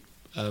really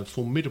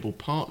formidable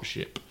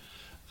partnership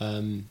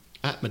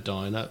at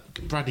Medina.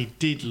 Bradley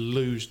did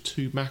lose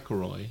to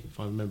McIlroy, if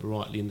I remember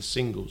rightly, in the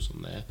singles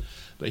on there,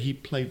 but he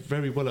played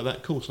very well at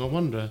that course. And I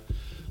wonder,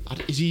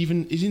 is he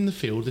in the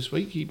field this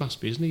week? He must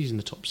be, isn't he? He's in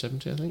the top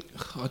 70, I think.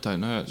 I don't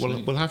know,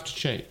 actually. We'll have to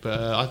check, but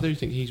I do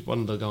think he's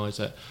one of the guys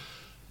that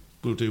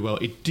will do well.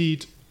 It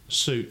did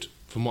suit,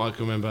 from what I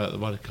can remember at the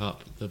Ryder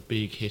Cup, the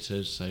big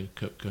hitters, so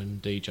Koepka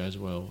and DJ as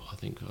well, I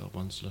think are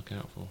ones to look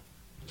out for.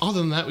 Other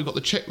than that, we've got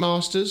the Czech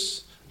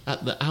Masters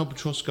at the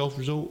Albatross Golf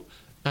Resort.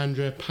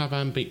 Andrea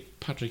Pavan beat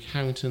Patrick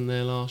Harrington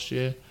there last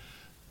year.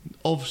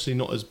 Obviously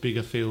not as big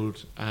a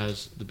field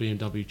as the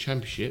BMW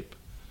Championship.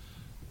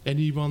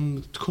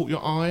 Anyone caught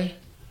your eye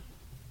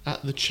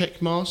at the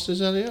Czech Masters,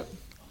 Elliot?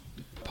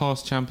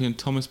 Past champion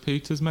Thomas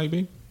Pieters,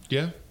 maybe?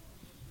 Yeah.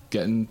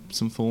 Getting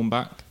some form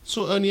back.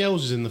 So Ernie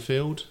Els is in the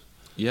field.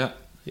 Yeah.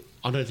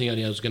 I don't think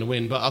Ernie Els is going to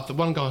win, but the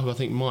one guy who I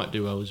think might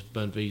do well is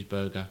Bernd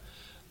Wiesberger.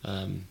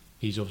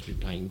 He's obviously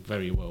playing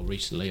very well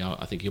recently.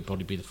 I think he'll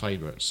probably be the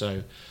favourite.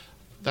 So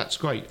that's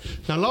great.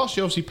 Now, last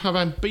year, obviously,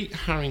 Pavan beat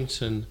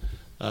Harrington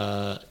in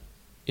a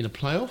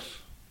playoff.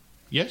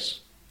 Yes?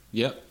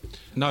 Yep.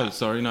 No.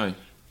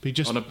 He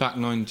just on a back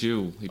nine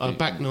duel.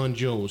 Back nine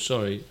duel,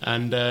 sorry.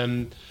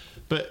 And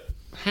but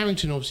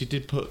Harrington obviously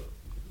did put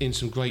in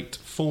some great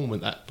form at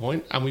that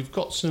point, and we've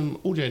got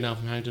some audio now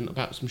from Harrington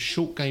about some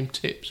short game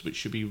tips, which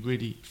should be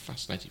really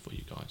fascinating for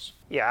you guys.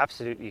 Yeah,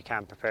 absolutely. You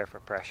can prepare for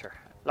pressure.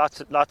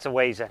 Lots of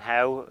ways and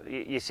how.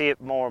 You see it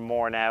more and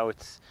more now.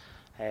 It's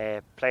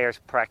players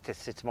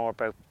practice. It's more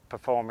about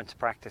performance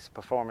practice,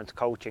 performance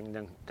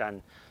coaching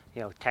than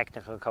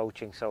technical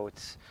coaching. So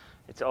it's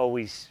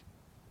always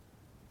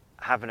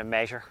having a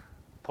measure,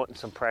 putting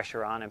some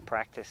pressure on in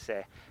practice.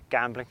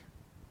 Gambling.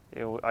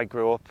 I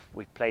grew up.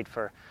 We played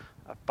for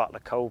a bottle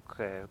of Coke,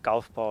 a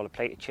golf ball, a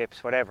plate of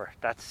chips, whatever.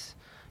 That's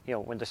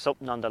when there's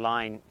something on the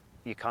line,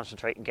 you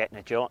concentrate on getting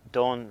it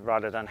done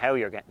rather than how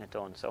you're getting it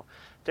done. So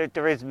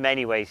there is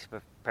many ways to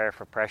prepare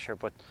for pressure,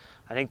 but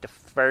I think the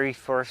very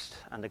first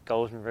and the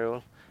golden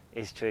rule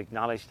is to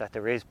acknowledge that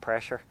there is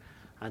pressure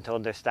and to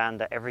understand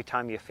that every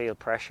time you feel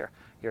pressure,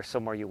 you're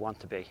somewhere you want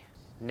to be.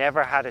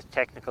 Never had a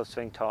technical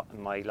swing taught in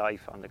my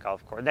life on the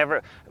golf course.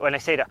 Never. When I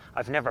say that,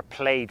 I've never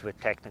played with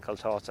technical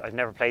thoughts. I've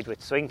never played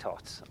with swing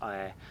thoughts.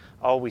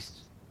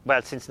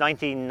 Since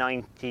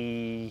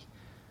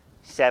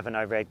 1997,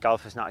 I read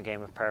Golf is Not a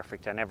Game of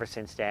Perfect, and ever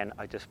since then,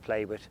 I just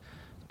play with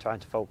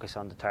trying to focus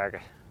on the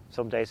target.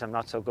 Some days I'm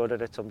not so good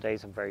at it. Some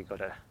days I'm very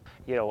good at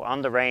it.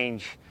 On the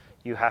range,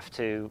 you have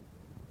to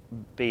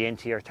be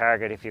into your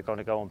target if you're going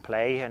to go and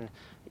play, and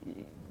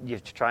you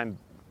have to try and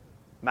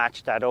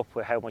match that up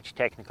with how much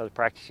technical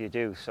practice you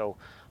do. So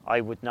I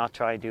would not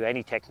try and do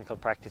any technical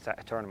practice at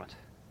a tournament.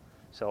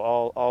 So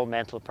all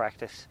mental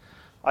practice.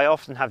 I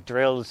often have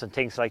drills and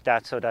things like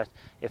that so that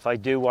if I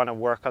do want to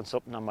work on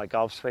something on my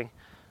golf swing,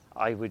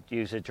 I would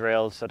use a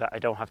drill so that I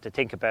don't have to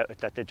think about it,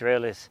 that the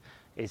drill is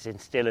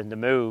instilling the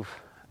move,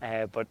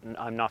 but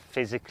I'm not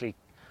physically,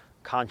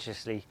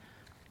 consciously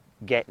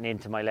getting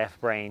into my left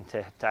brain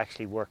to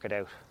actually work it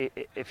out.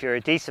 If you're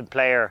a decent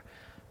player,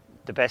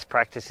 the best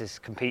practice is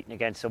competing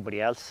against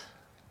somebody else,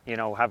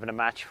 having a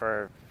match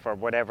for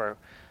whatever,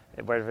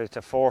 whether it's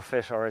a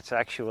forfeit or it's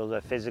actual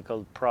a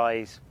physical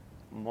prize,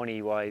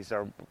 money-wise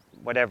or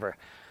whatever.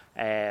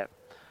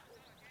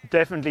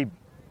 Definitely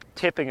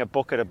tipping a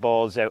bucket of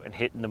balls out and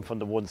hitting them from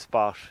the one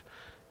spot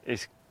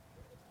is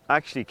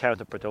actually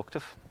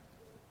counterproductive.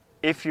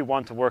 If you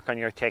want to work on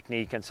your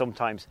technique, and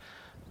sometimes,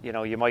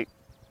 you might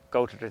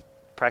go to the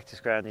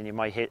practice ground and you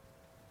might hit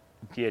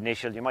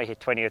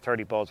 20 or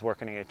 30 balls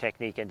working on your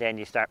technique, and then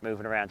you start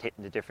moving around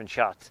hitting the different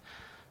shots.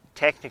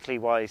 Technically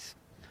wise,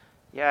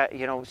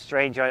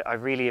 strange. I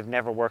really have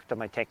never worked on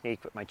my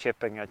technique with my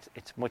chipping.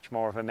 It's much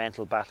more of a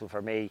mental battle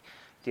for me.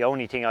 The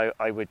only thing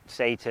I would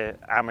say to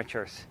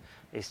amateurs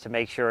is to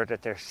make sure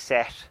that they're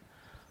set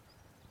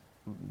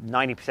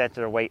 90% of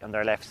their weight on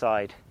their left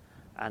side,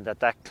 and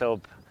that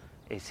club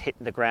is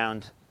hitting the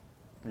ground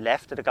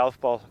left of the golf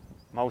ball.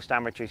 Most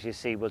amateurs you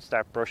see will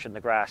start brushing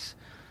the grass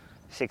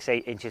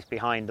 6-8 inches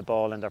behind the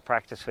ball in their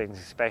practice swings,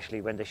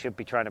 especially when they should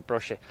be trying to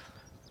brush it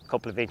a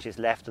couple of inches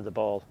left of the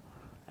ball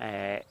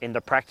in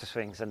their practice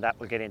swings, and that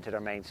will get into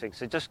their main swing.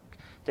 So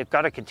they've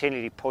got to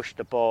continually push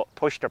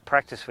their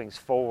practice swings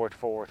forward,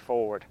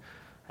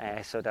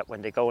 so that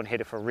when they go and hit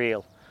it for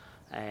real,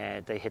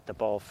 they hit the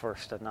ball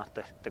first and not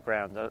the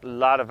ground. A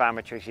lot of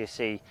amateurs you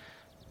see,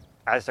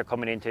 as they're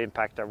coming into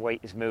impact, their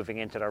weight is moving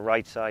into their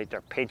right side,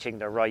 they're pinching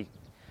their right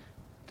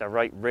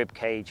rib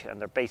cage,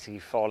 and they're basically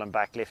falling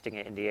back, lifting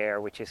it in the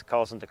air, which is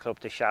causing the club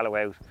to shallow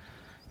out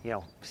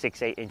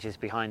 6-8 inches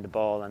behind the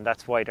ball, and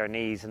that's why their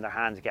knees and their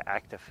hands get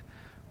active.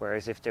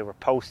 Whereas if they were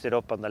posted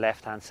up on the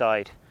left hand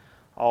side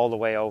all the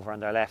way over on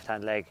their left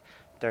hand leg,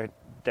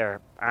 their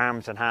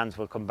arms and hands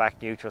will come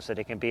back neutral, so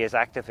they can be as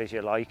active as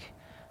you like.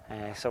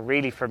 So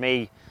really for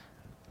me,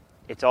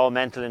 It's all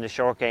mental in the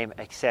short game,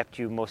 except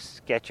you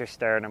must get your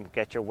sternum,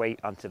 get your weight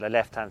onto your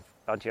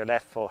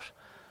left foot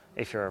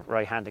if you're a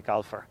right-handed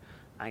golfer,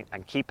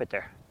 and keep it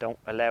there. Don't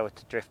allow it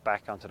to drift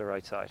back onto the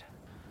right side.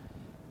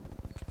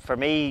 For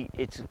me,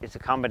 it's a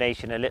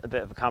little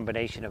bit of a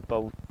combination of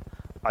both.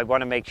 I want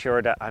to make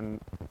sure that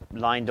I'm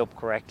lined up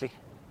correctly,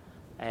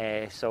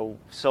 so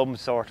some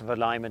sort of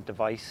alignment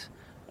device,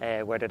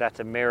 whether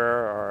that's a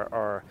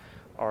mirror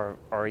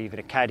or even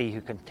a caddy who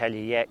can tell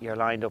you, yeah, you're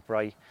lined up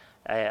right.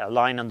 A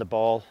line on the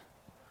ball,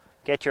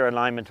 get your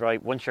alignment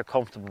right. Once you're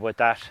comfortable with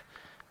that,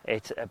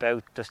 it's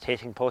about just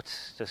hitting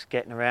putts, just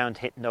getting around,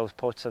 hitting those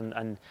putts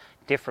and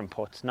different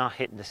putts, not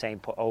hitting the same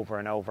putt over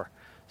and over.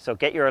 So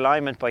get your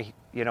alignment by,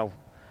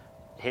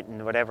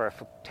 hitting whatever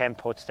 10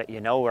 putts that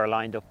you know are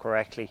lined up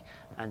correctly,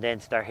 and then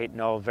start hitting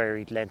all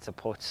varied lengths of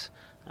putts,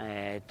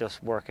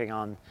 just working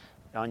on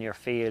your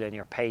feel and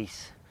your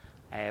pace.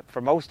 For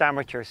most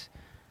amateurs,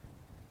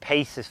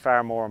 pace is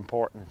far more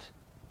important,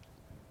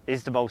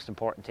 is the most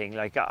important thing.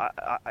 Like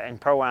in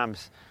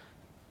Pro-Ams,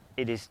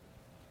 it is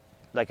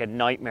like a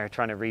nightmare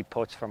trying to read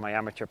putts for my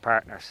amateur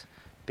partners,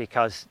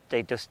 because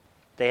they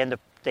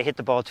hit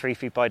the ball 3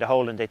 feet by the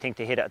hole and they think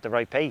they hit it at the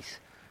right pace.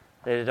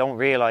 They don't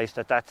realise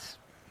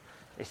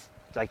it's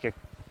like you're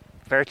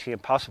virtually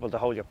impossible to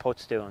hold your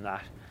putts doing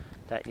that.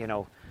 That,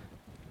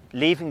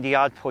 leaving the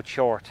odd putt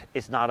short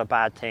is not a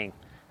bad thing.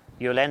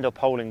 You'll end up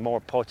holding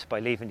more putts by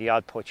leaving the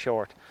odd putt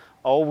short.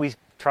 Always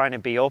trying to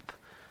be up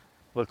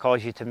will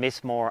cause you to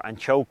miss more and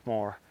choke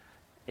more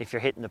if you're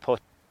hitting the putt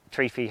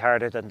 3 feet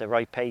harder than the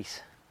right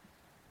pace.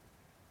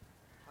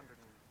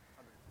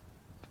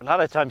 A lot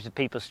of times the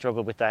people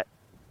struggle with that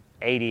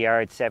 80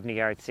 yards, 70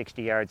 yards,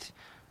 60 yards.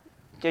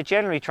 They're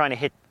generally trying to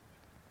hit,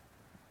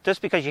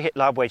 just because you hit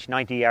lob wedge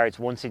 90 yards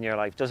once in your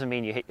life doesn't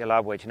mean you hit your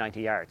lob wedge 90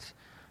 yards.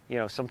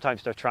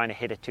 Sometimes they're trying to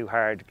hit it too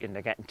hard and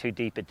they're getting too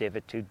deep a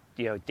divot,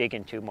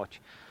 digging too much.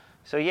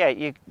 So yeah,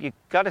 you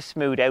got to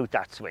smooth out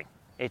that swing.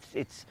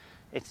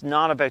 It's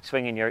not about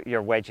swinging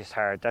your wedges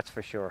hard, that's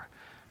for sure.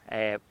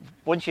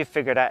 Once you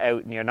figure that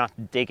out and you're not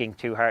digging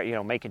too hard,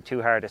 making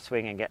too hard a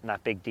swing and getting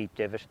that big deep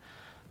divot,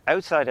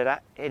 outside of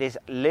that, it is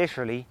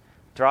literally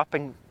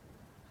dropping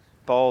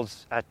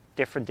balls at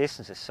different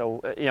distances.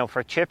 So,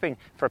 for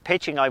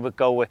pitching,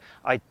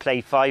 I'd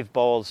play 5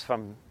 balls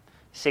from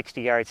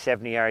 60 yards,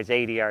 70 yards,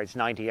 80 yards,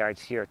 90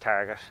 yards to your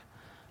target,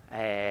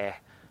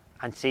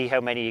 and see how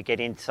many you get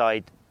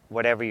inside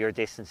whatever your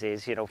distance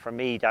is. For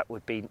me, that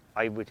would be,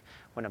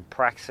 when I'm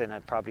practicing,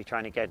 I'd probably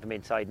trying to get them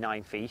inside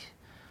 9 feet.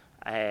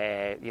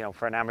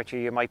 For an amateur,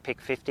 you might pick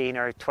 15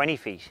 or 20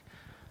 feet.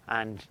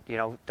 And,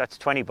 that's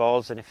 20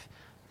 balls. And if,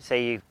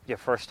 say, your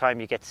first time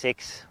you get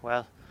 6,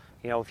 well,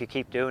 if you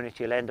keep doing it,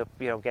 you'll end up,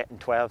 getting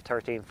 12,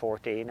 13,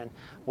 14. And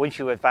once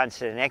you advance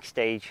to the next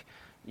stage,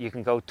 you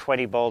can go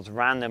 20 balls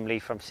randomly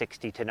from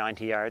 60 to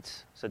 90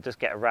 yards. So just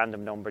get a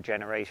random number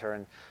generator.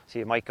 And so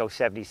you might go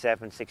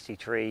 77,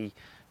 63,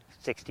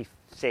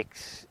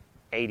 66,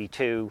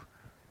 82.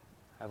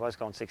 I was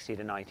going 60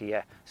 to 90,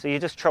 yeah. So you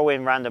just throw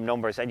in random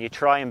numbers and you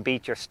try and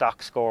beat your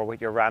stock score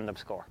with your random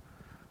score.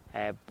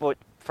 But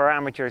for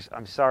amateurs,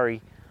 I'm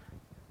sorry,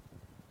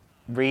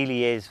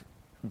 really is,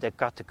 they've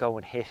got to go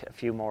and hit a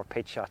few more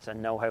pitch shots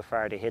and know how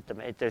far they hit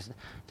them.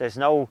 There's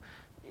no,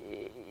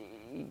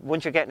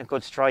 once you're getting a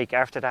good strike,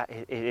 after that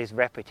it is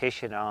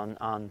repetition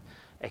on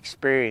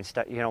experience.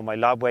 That, my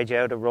lob wedge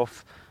out of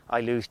rough,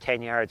 I lose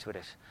 10 yards with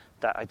it.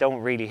 That I don't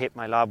really hit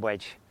my lob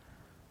wedge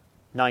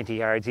 90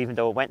 yards, even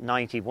though it went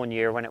 90 one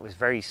year when it was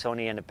very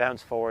sunny and it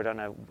bounced forward and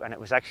it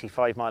was actually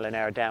 5 mile an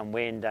hour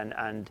downwind,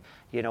 and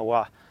you know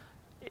what,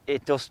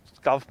 it does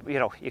golf.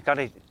 You got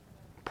to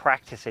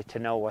practice it to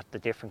know what the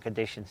different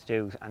conditions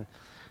do, and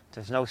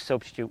there's no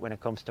substitute when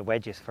it comes to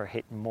wedges for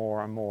hitting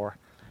more and more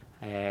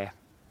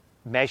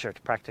measured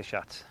practice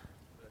shots.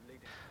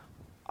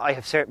 I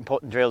have certain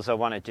putting drills I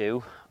want to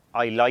do.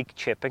 I like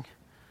chipping,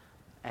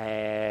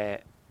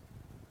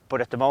 but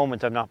at the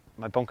moment I'm not.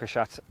 My bunker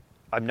shots,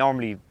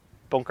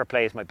 bunker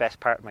play is my best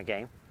part of my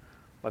game.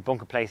 My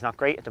bunker play is not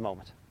great at the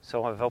moment,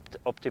 so I've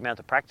upped the amount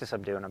of practice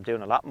I'm doing. I'm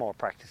doing a lot more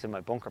practice in my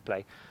bunker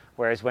play,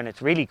 whereas when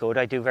it's really good,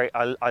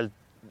 I'll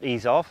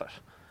ease off it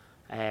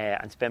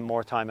and spend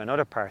more time on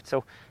other parts.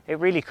 So it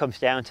really comes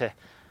down to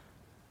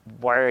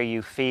where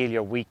you feel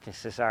your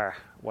weaknesses are.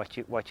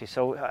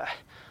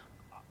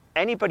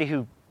 Anybody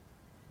who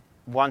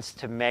wants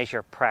to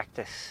measure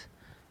practice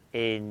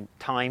in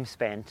time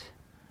spent,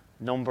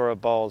 number of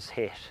balls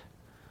hit,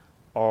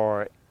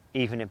 or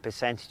even in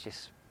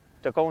percentages,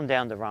 they're going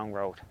down the wrong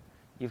road.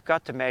 You've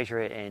got to measure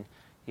it in,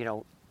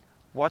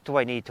 what do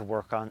I need to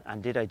work on,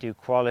 and did I do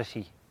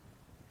quality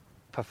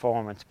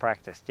performance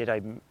practice? Did I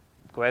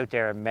go out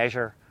there and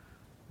measure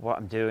what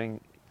I'm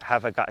doing?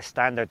 Have I got a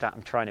standard that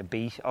I'm trying to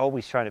beat?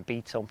 Always trying to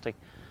beat something.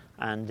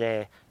 And,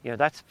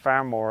 that's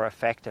far more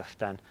effective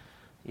than,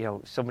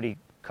 somebody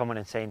coming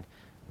and saying,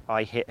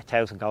 I hit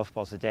 1,000 golf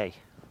balls a day.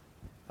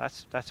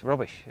 That's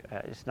rubbish.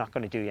 It's not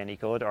going to do you any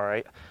good.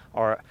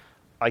 Or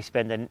I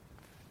spend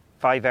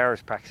 5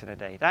 hours practicing a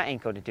day. That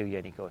ain't going to do you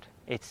any good.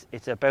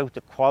 It's about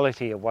the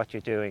quality of what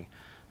you're doing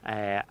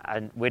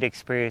and with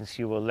experience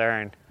you will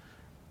learn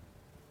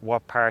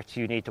what parts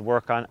you need to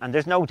work on. And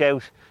there's no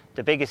doubt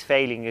the biggest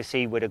failing you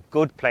see with a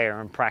good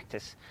player in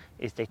practice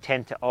is they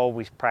tend to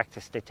always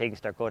practice the things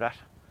they're good at,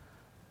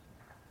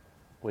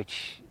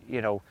 which,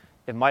 you know,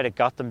 it might have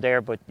got them there,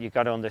 but you've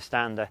got to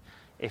understand that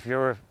if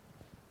you're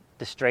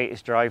the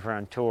straightest driver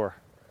on tour,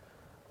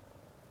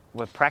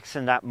 well,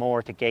 practicing that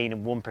more to gain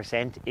in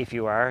 1%, if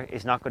you are,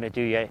 is not going to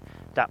do you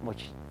that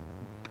much,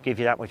 give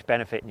you that much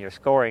benefit in your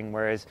scoring.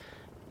 Whereas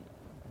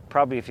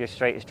probably if you're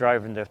straightest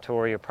driver on the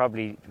tour, you're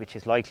probably, which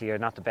is likely, you're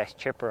not the best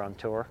chipper on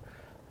tour,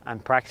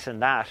 and practicing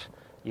that,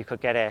 you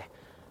could get a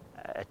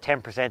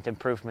 10%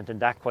 improvement in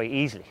that quite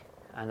easily,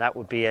 and that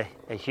would be a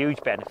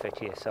huge benefit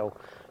to you. So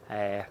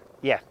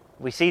yeah,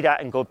 we see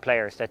that in good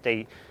players, that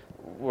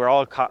we're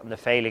all caught in the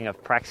failing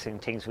of practicing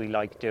things we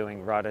like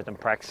doing rather than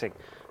practicing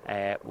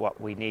what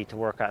we need to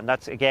work on. And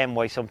that's again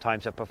why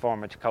sometimes a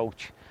performance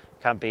coach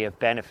can be of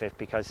benefit,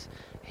 because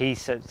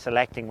he's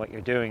selecting what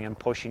you're doing and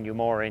pushing you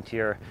more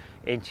into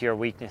your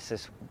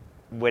weaknesses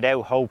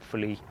without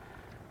hopefully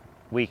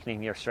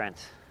weakening your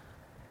strengths.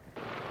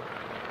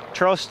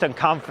 Trust and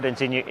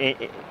confidence in you,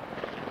 it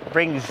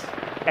brings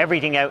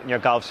everything out in your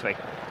golf swing.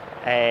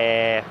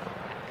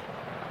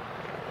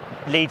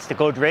 Leads to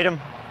good rhythm,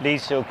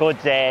 leads to a good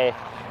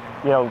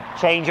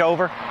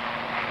changeover.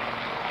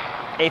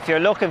 If you're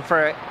looking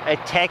for a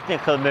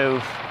technical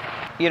move,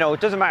 you know, it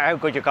doesn't matter how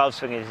good your golf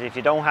swing is, if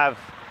you don't have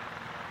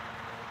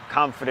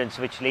confidence,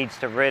 which leads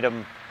to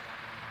rhythm,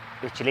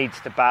 which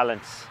leads to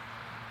balance.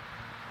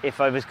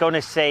 If I was going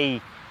to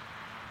say,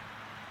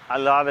 a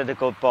lot of the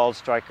good ball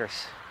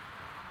strikers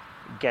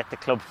get the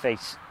club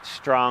face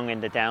strong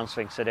in the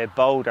downswing, so they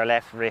bow their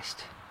left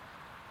wrist.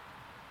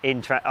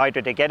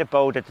 Either they get it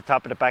bowed at the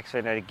top of the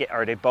backswing,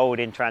 or they bow it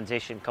in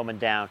transition coming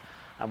down.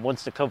 And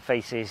once the club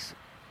face is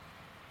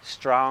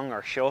strong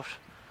or shut,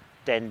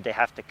 then they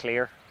have to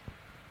clear.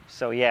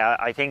 So yeah,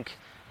 I think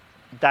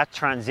that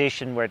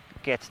transition where it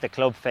gets the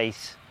club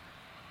face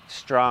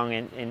strong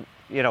in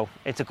you know,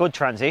 it's a good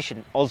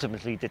transition,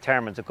 ultimately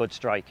determines a good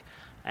strike.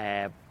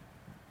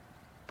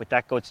 But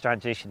that good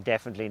transition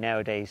definitely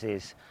nowadays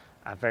is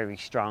a very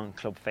strong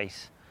club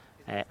face.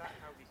 It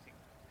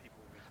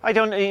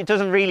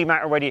doesn't really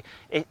matter whether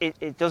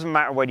it doesn't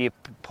matter whether you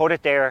put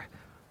it there,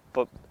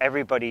 but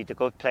everybody, the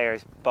good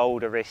players, bow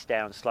the wrist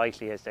down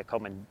slightly as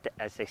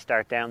they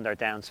start down their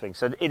downswing.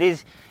 So it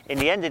is, in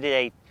the end of the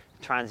day,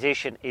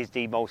 transition is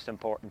the most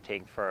important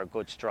thing for a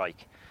good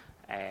strike.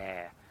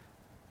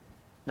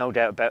 No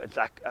doubt about it.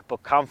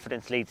 But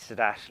confidence leads to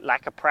that.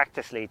 Lack of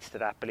practice leads to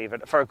that, believe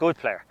it. For a good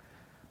player,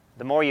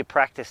 the more you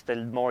practice, the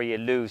more you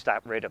lose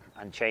that rhythm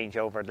and change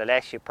over. The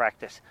less you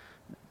practice,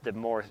 the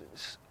more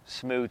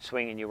smooth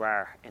swinging you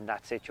are in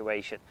that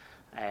situation.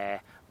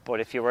 But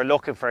if you were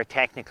looking for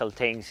technical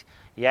things,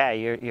 yeah,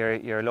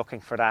 you're looking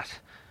for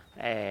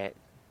that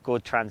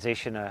good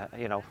transition.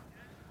 You know,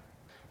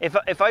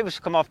 if I was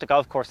to come off the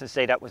golf course and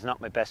say that was not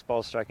my best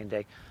ball striking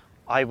day,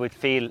 I would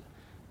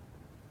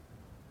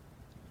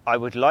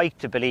like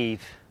to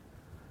believe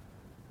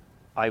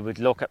I would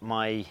look at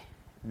my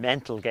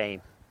mental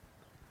game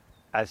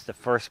as the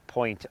first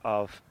point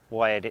of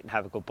why I didn't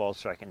have a good ball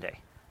striking day.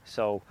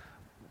 So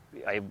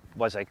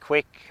was I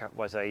quick?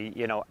 Was I,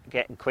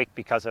 getting quick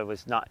because I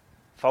was not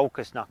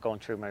focused, not going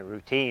through my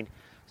routine?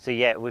 So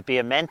yeah, it would be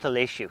a mental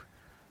issue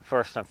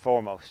first and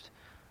foremost.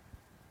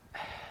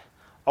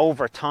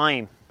 Over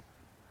time,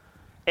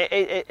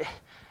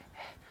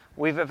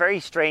 we've a very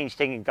strange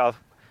thing in golf.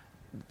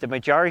 The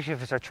majority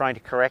of us are trying to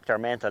correct our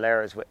mental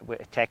errors with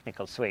a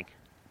technical swing.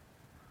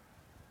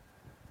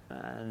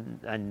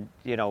 And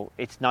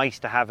it's nice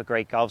to have a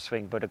great golf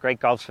swing, but a great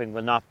golf swing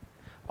will not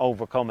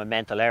overcome a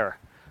mental error,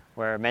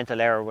 where a mental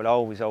error will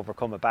always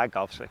overcome a bad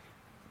golf swing.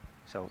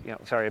 So,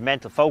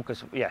 mental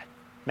focus,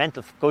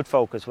 good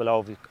focus will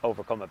always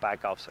overcome a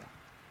bad golf swing.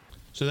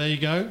 So there you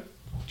go.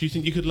 Do you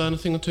think you could learn a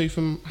thing or two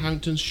from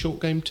Harrington's short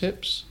game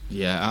tips?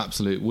 Yeah,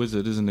 absolute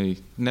wizard, isn't he?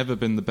 Never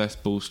been the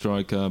best ball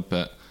striker,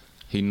 but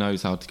he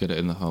knows how to get it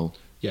in the hole.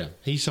 Yeah,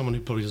 he's someone who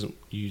probably doesn't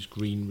use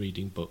green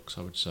reading books,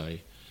 I would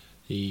say.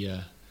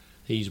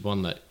 He's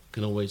one that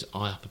can always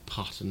eye up a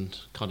putt and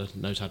kind of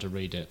knows how to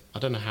read it. I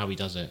don't know how he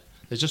does it.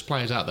 There's just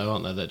players out there,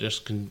 aren't there, that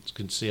just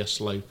can see a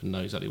slope and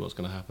know exactly what's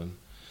going to happen.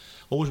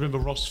 I always remember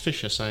Ross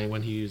Fisher saying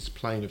when he was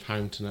playing with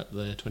Harrington at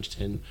the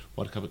 2010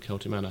 World Cup at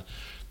Celtic Manor,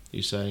 he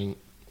was saying,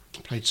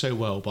 I played so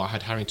well, but I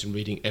had Harrington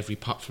reading every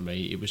putt for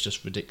me. It was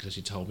just ridiculous.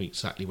 He told me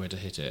exactly where to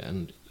hit it,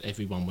 and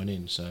everyone went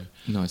in. So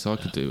nice, I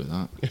could do with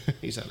that.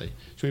 Exactly.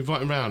 Should we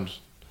invite him round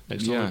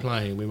next time we're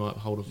playing? We might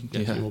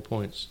get a few more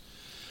points.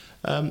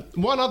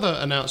 One other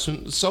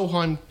announcement: the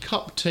Solheim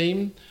Cup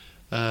team,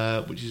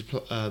 which is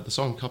the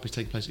Solheim Cup, is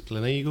taking place at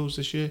Glen Eagles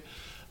this year,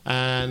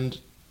 and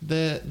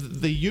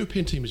the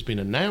European team has been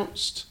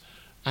announced,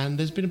 and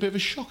there's been a bit of a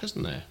shock,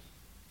 hasn't there?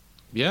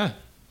 Yeah,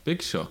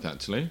 big shock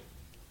actually.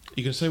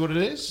 You can say what it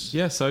is?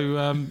 Yeah,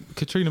 so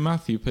Katrina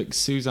Matthew picked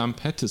Suzanne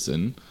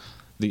Pettersson,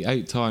 the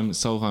 8-time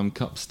Solheim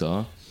Cup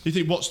star. You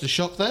think, what's the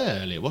shock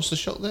there, Elliot? What's the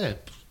shock there?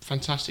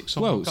 fantastic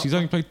Solheim Well, Cup she's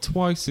only played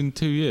twice in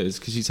 2 years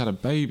because she's had a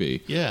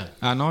baby. Yeah.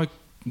 And I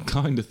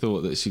kind of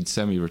thought that she'd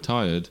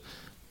semi-retired,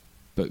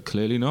 but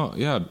clearly not.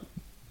 Yeah.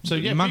 So,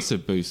 yeah,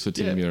 massive boost for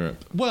Team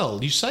Europe.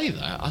 Well, you say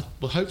that.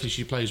 Well, hopefully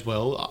she plays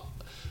well.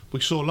 We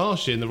saw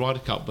last year in the Ryder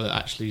Cup, but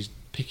actually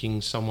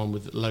picking someone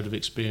with a load of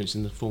experience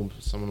in the form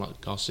of someone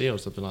like Garcia or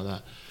something like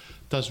that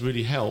does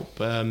really help.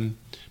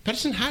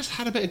 Pedersen has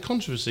had a bit of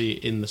controversy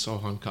in the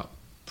Solheim Cup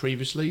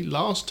previously.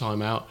 Last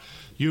time out,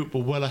 Europe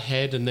were well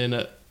ahead, and then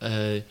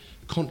a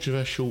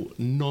controversial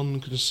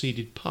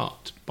non-conceded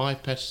putt by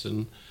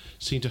Pedersen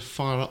seemed to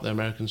fire up the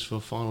Americans for a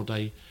final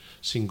day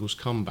singles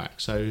comeback.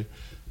 So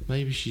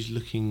maybe she's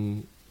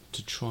looking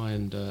to try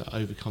and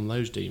overcome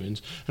those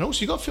demons. And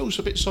also, you've got to feel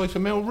a bit sorry for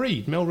Mel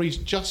Reid. Mel Reid's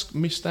just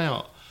missed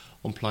out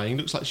on playing.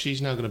 Looks like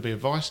she's now going to be a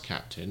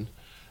vice-captain.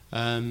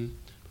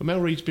 But Mel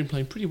Reid's been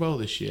playing pretty well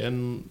this year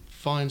and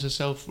finds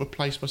herself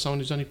replaced by someone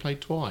who's only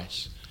played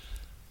twice.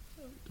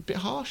 A bit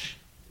harsh?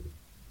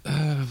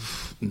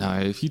 No,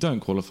 if you don't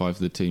qualify for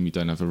the team, you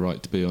don't have a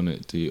right to be on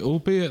it, do you?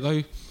 Albeit,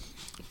 though,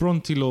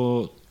 Bronte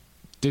Law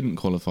didn't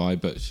qualify,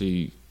 but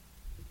she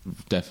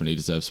definitely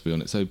deserves to be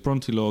on it. So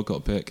Bronte Law got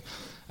a pick,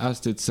 as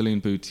did Celine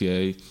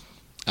Boutier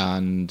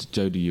and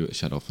Jodie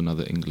Hewitt-Shadoff,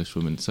 another English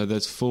woman. So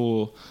there's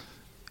four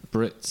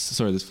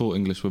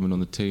English women on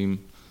the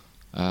team,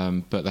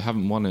 but they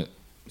haven't won it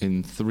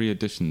in 3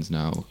 editions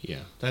now. Yeah,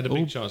 they had a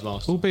big chance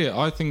last time. Albeit,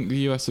 I think the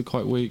US are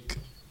quite weak.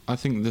 I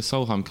think the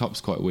Solheim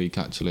Cup's quite weak,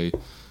 actually.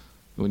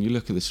 When you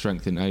look at the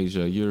strength in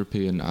Asia,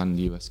 European and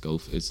US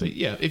golf isn't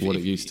what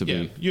it used to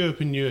be. Europe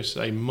and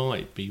USA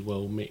might be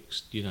well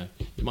mixed. You know,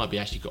 it might be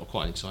actually got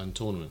quite an exciting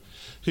tournament.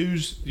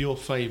 Who's your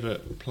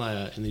favourite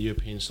player in the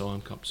European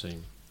Solheim Cup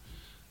team?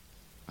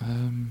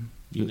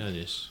 You know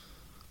this.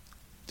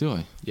 Do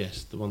I?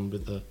 Yes, the one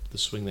with the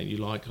swing that you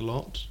like a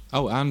lot.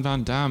 Oh, Anne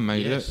Van Dam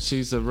made Yes. it.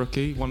 She's a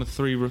rookie, one of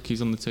 3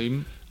 rookies on the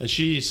team. And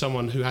she is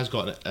someone who has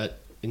got an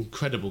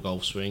incredible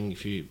golf swing.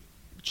 If you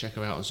check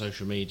her out on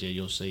social media,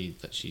 you'll see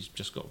that she's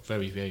just got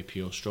very, very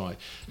pure strike.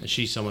 And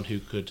she's someone who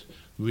could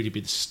really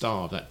be the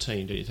star of that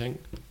team, don't you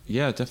think?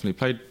 Yeah, definitely.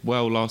 Played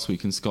well last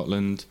week in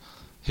Scotland.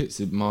 Hits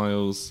it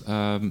miles.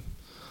 I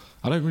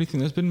don't really think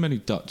there's been many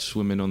Dutch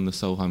women on the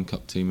Solheim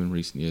Cup team in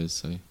recent years.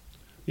 So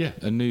Yeah.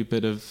 a new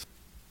bit of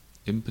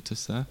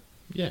impetus there.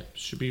 Yeah,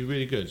 should be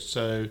really good.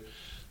 So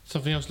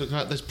something else to look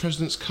at. There's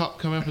President's Cup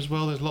coming up as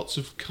well. There's lots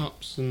of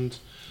cups and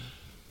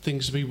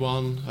things to be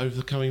won over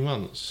the coming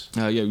months.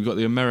 Yeah, we've got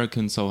the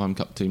American Solheim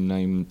Cup team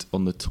named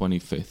on the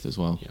 25th as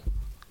well. Yeah.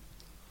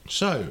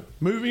 So,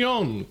 moving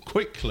on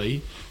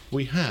quickly,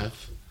 we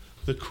have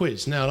the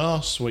quiz. Now,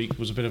 last week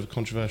was a bit of a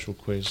controversial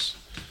quiz.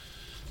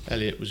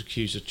 Elliot was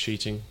accused of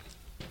cheating.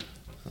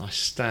 I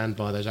stand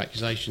by those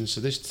accusations.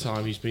 So this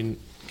time he's been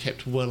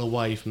kept well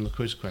away from the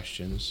quiz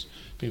questions.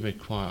 Been very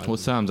quiet. Well,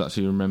 Sam's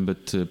actually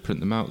remembered to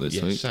print them out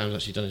this week. Sam's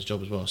actually done his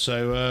job as well.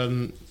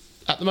 So,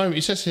 at the moment,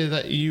 it says here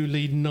that you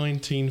lead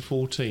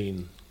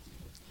 19-14.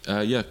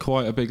 Yeah,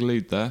 quite a big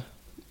lead there.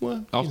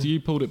 Well, After you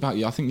pulled it back,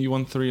 I think you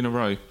won 3 in a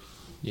row.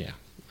 Yeah.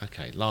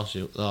 Okay. Last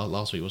week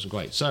wasn't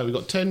great. So we've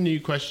got 10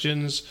 new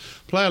questions.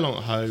 Play along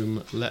at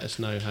home. Let us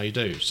know how you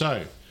do.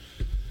 So,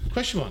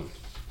 question 1.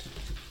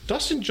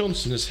 Dustin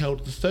Johnson has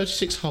held the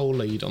 36-hole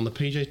lead on the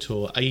PGA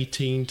Tour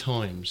 18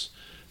 times.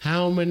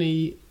 How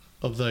many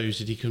of those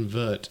did he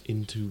convert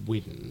into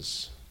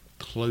wins?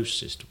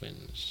 Closest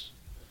wins.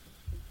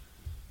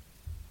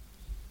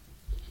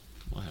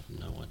 I have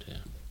no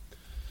idea.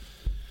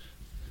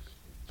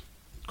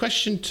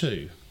 Question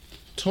 2.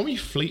 Tommy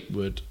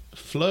Fleetwood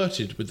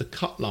flirted with the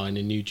cut line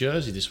in New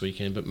Jersey this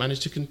weekend but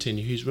managed to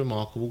continue his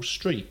remarkable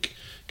streak.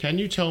 Can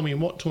you tell me in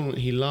what tournament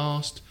his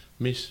last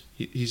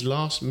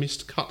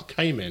missed cut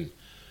came in?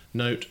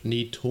 Note,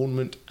 need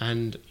tournament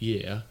and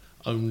year,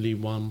 only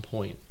 1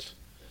 point.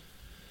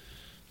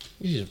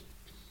 These are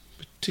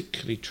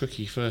particularly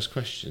tricky first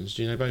questions.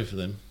 Do you know both of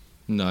them?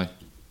 No.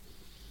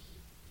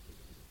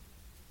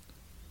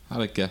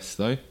 Had a guess,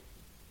 though.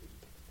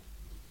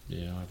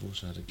 Yeah, I've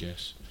also had a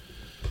guess.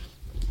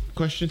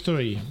 Question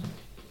 3.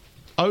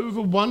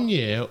 Over 1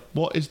 year,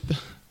 what is the...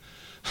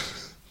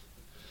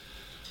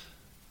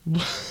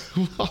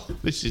 Well,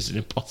 this is an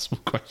impossible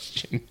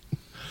question.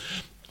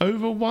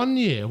 Over 1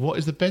 year, what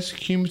is the best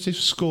cumulative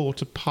score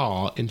to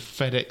par in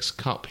FedEx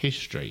Cup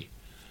history?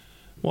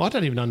 Well, I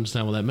don't even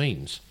understand what that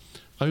means.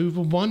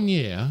 Over 1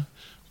 year,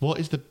 what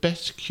is the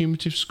best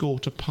cumulative score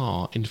to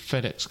par in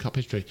FedEx Cup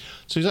history?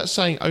 So is that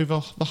saying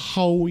over the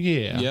whole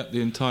year? Yep,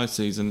 the entire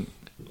season.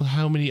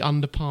 How many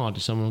under par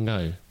did someone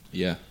go?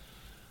 Yeah.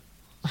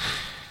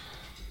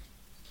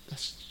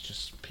 That's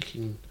just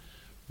picking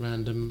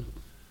random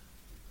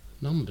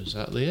numbers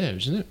out of the air,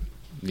 isn't it?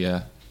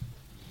 Yeah.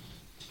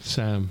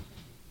 Sam,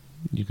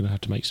 you're going to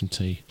have to make some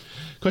tea.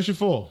 Question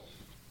 4.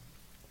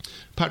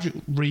 Patrick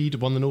Reed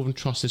won the Northern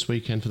Trust this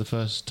weekend for the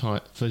first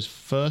time, for his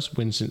first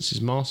win since his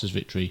Masters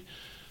victory.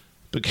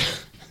 But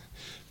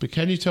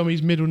can you tell me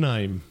his middle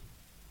name?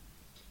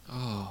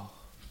 Oh.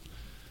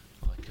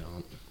 I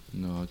can't.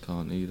 No, I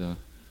can't either.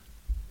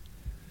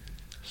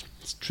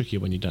 It's trickier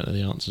when you don't know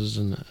the answers,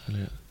 isn't it,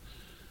 Elliot?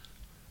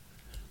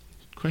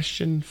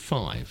 Question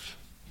 5.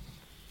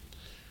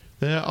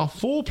 There are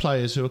 4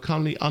 players who are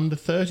currently under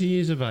 30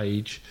 years of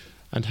age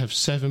and have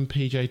 7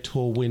 PGA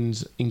Tour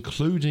wins,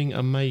 including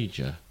a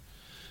major.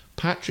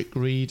 Patrick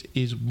Reed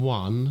is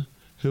one.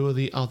 Who are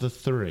the other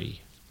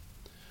 3?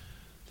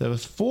 There are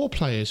 4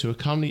 players who are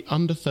currently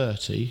under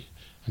 30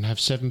 and have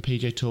 7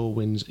 PGA Tour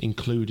wins,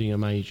 including a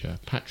major.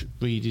 Patrick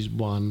Reed is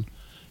one.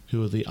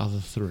 Who are the other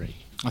 3?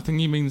 I think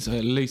he means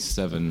at least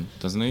 7,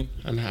 doesn't he?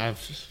 And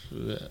have...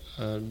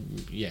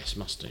 yes,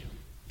 must do.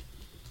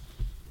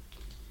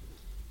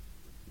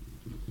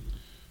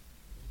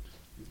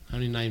 How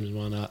many names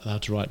am I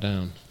allowed to write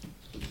down?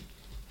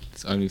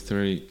 It's only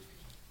 3.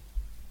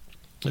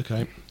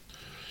 Okay.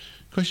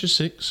 Question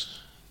 6.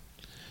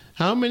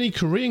 How many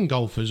Korean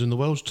golfers in the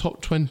world's top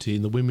 20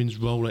 in the women's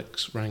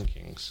Rolex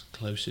rankings?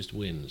 Closest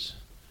wins.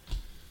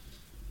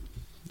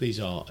 These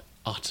are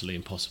utterly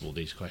impossible,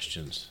 these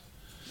questions.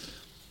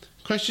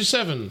 Question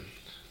 7.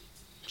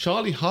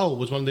 Charlie Hull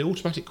was one of the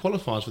automatic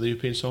qualifiers for the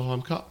European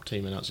Solheim Cup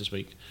team announced this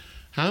week.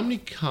 How many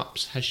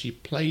cups has she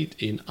played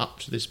in up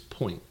to this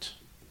point?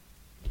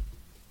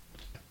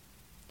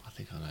 I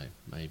think I know.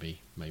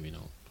 Maybe, maybe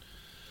not.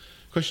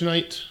 Question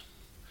 8.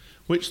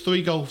 Which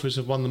 3 golfers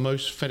have won the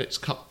most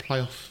FedEx Cup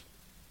playoff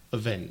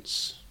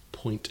events?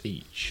 Point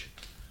each.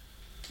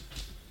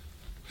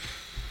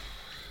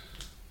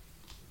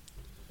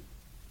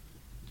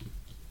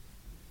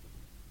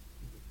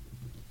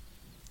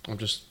 I'm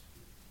just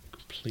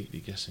completely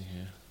guessing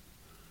here.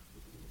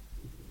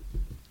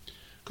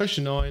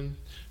 Question 9.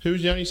 Who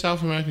is the only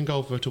South American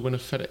golfer to win a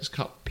FedEx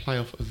Cup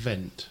playoff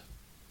event?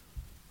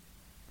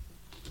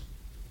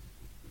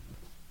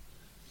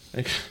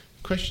 And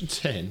question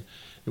 10.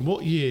 In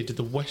what year did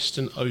the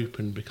Western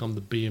Open become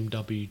the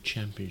BMW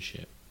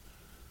Championship?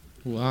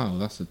 Wow,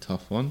 that's a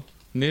tough one.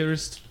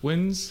 Nearest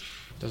wins?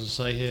 Doesn't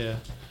say here.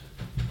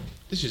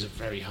 This is a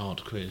very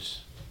hard quiz.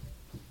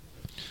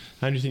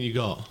 How many do you think you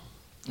got?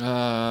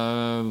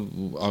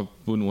 I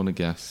wouldn't want to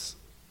guess.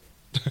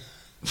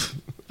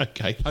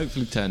 Okay.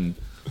 Hopefully 10.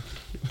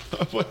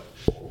 Well,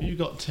 you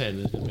got 10.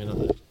 There's going to be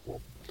another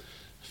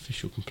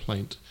official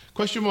complaint.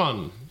 Question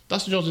 1.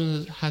 Dustin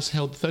Johnson has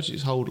held the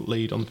 36-hole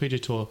lead on the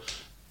PGA Tour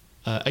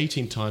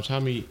 18 times. How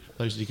many of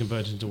those did he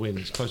convert into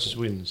wins? Closest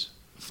wins?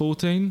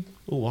 14?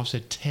 Oh, I've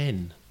said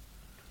 10.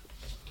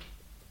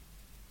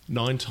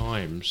 9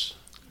 times.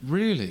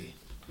 Really?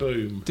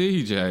 Boom.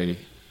 DJ?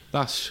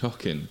 That's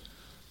shocking.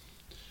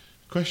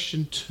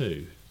 Question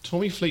 2.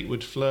 Tommy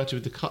Fleetwood flirted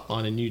with the cut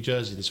line in New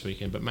Jersey this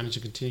weekend but managed to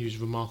continue his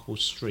remarkable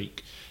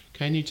streak.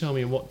 Can you tell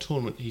me in what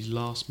tournament his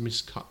last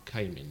miscut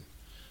came in?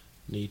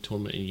 Need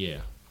tournament in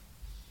year.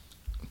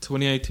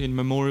 2018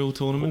 Memorial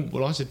Tournament?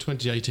 Well, I said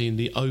 2018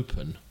 the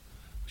Open,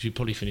 which he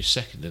probably finished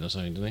second in or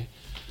something, didn't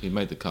He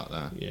made the cut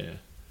there. he? Yeah.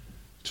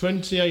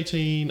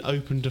 2018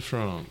 Open de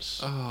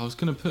France. Oh, I was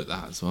going to put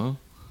that as well.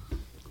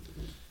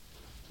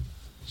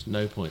 It's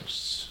no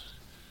points.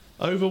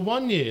 Over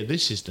 1 year,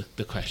 this is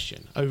the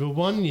question. Over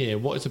 1 year,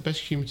 what is the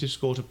best cumulative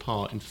score to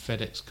par in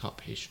FedEx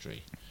Cup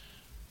history?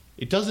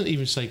 It doesn't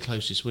even say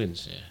closest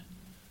wins here.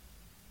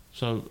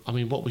 So, I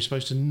mean, what, we're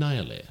supposed to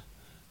nail it?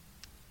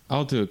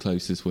 I'll do a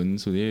closest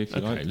wins with you if you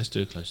Okay, like. let's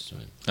do a closest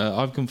win.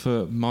 I've gone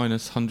for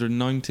minus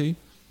 190.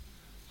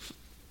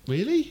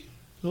 Really?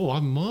 Oh, I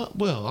might.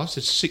 Well, I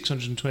said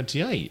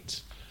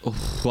 628.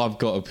 Oh, I've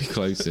got to be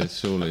closest,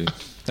 surely.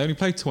 They only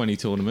play 20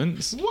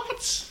 tournaments.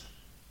 What?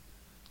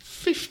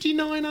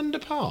 59 under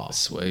par?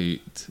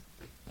 Sweet.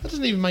 That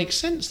doesn't even make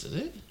sense, does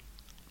it?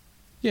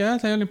 Yeah,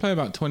 they only play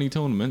about 20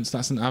 tournaments.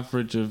 That's an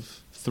average of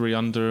 3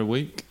 under a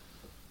week.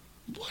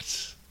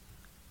 What?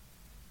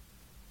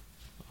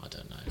 I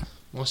don't know.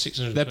 My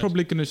 600. They're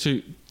probably going to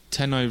shoot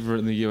 10 over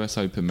in the US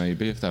Open,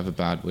 maybe, if they have a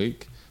bad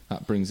week.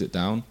 That brings it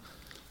down.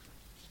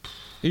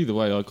 Either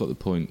way, I got the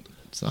point,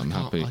 so I'm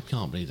happy. I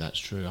can't believe that's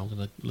true. I'm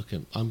going to look at.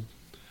 I'm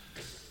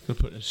going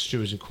to put a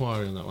steward's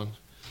inquiry on that one.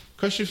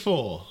 Question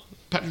 4.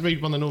 Patrick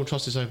Reed won the Northern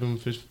Trust this Open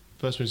for his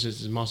first win since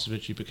his Masters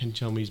victory, but can you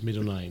tell me his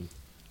middle name?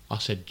 I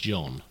said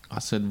John. I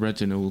said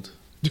Reginald.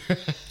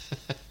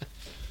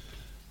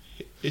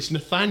 It's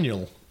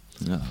Nathaniel.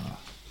 Ah.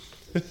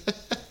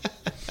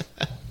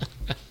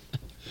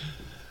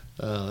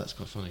 That's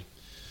quite funny.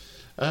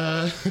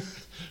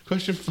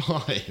 Question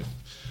 5.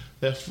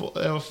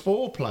 There are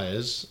 4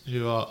 players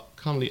who are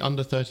currently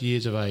under 30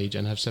 years of age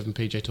and have 7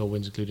 PGA Tour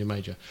wins, including a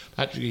major.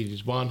 Patrick Reed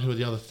is one. Who are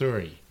the other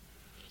 3?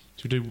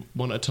 Should we do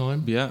one at a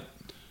time? Yeah.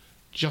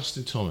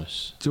 Justin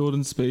Thomas.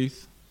 Jordan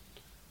Spieth.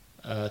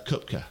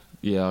 Koepka.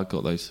 Yeah, I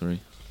got those 3.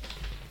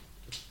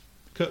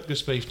 Koepka,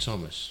 Spieth,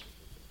 Thomas.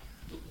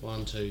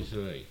 1, 2,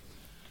 3.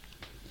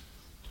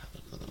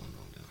 I've got that one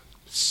wrong now.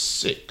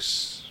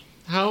 6.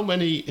 How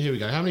many... Here we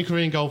go. How many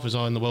Korean golfers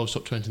are in the world's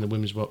top 20 in the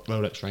women's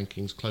Rolex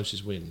rankings?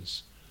 Closest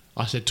wins.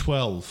 I said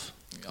 12.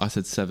 I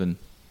said 7.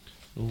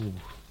 Ooh.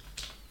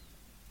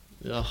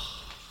 Ugh,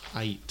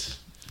 8.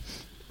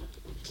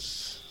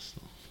 That's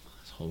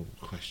a horrible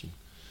question.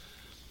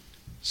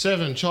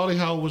 7. Charlie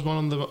Howell was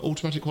one of the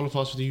automatic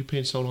qualifiers for the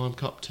European Solheim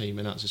Cup team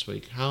announced this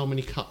week. How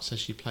many cuts has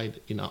she played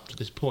in up to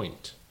this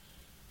point?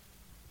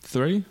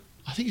 3?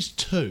 I think it's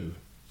 2.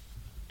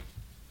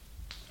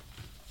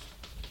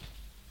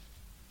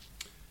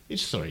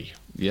 It's 3.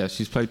 Yeah,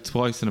 she's played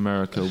twice in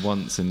America,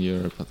 once in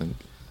Europe, I think.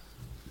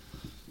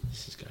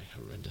 This is going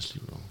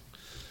horrendously wrong.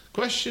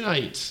 Question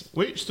 8.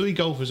 Which 3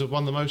 golfers have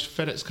won the most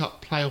FedEx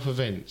Cup playoff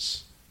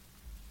events?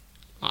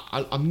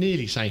 I'm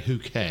nearly saying who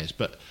cares,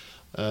 but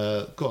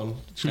go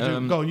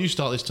on. Go on, you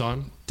start this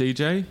time.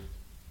 DJ?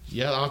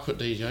 Yeah, I put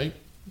DJ.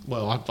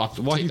 Well, I've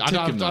Why are you I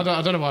don't ticking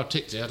that? know why I've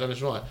ticked it. I don't know if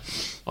it's right.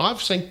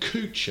 I've said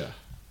Kuchar.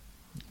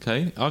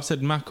 Okay, I've said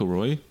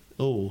McIlroy.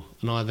 Oh,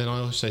 and I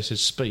also said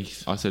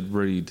Spieth. I said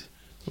Reed.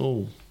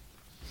 Oh,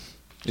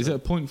 Is it a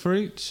point for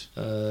each?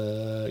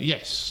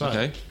 yes. So,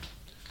 Okay.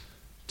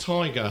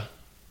 Tiger,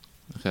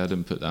 Okay, I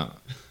didn't put that.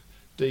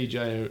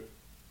 DJ,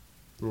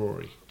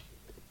 Rory.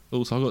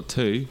 Also, I got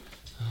 2.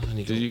 Oh,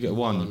 and Did you get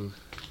one?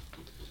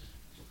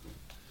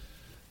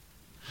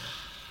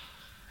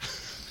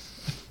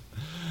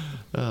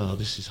 Oh,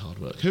 this is hard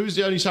work. Who is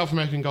the only South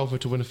American golfer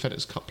to win a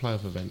FedEx Cup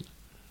playoff event?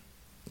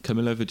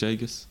 Camilo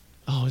Villegas.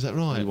 Oh, is that He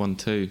right? won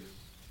 2.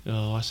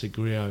 Oh, I said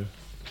Griot.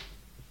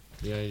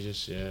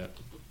 Yeah.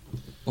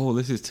 Oh,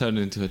 this is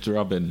turning into a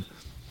drubbing.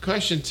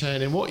 Question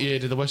 10. In what year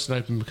did the Western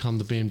Open become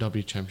the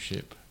BMW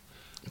Championship?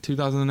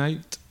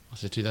 2008. I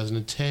said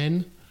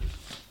 2010.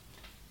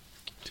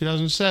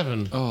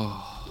 2007.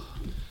 Oh.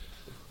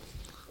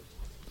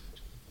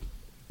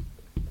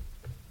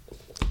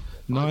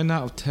 9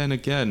 out of 10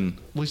 again.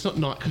 Well, it's not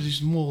 9 because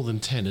it's more than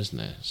 10, isn't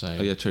it? So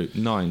Oh, yeah, true.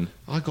 9.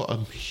 I got a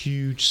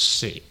huge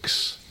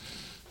 6.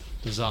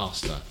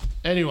 Disaster.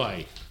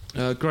 Anyway,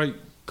 Great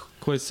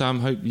quiz, Sam.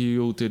 Hope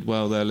you all did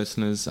well there,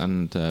 listeners.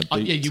 And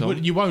beat Tom.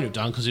 you won't have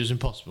done because it was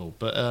impossible.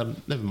 But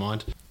never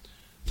mind.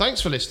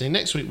 Thanks for listening.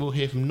 Next week we'll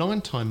hear from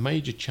 9-time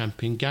major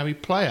champion Gary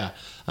Player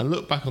and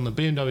look back on the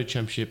BMW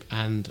Championship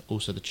and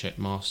also the Czech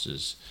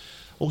Masters.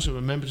 Also,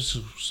 remember to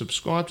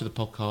subscribe to the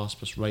podcast,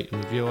 plus rate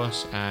and review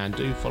us, and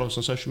do follow us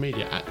on social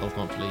media at Golf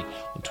Monthly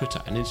on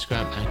Twitter and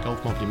Instagram, and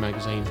Golf Monthly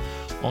Magazine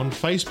on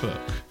Facebook.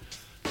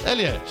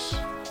 Elliot,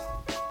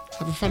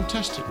 have a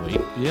fantastic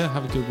week. Yeah,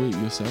 have a good week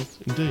yourself.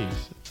 Indeed.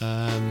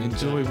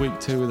 Enjoy week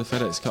 2 of the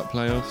FedEx Cup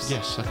playoffs.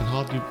 Yes, I can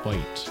hardly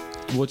wait.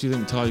 What do you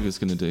think Tiger's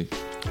going to do?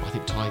 I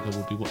think Tiger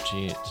will be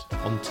watching it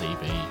on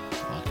TV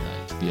like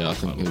a... Yeah, I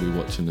think he'll be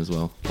watching as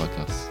well, like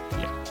us.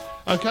 Yeah.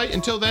 Okay,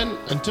 until then,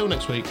 until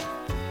next week,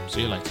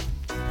 see you later.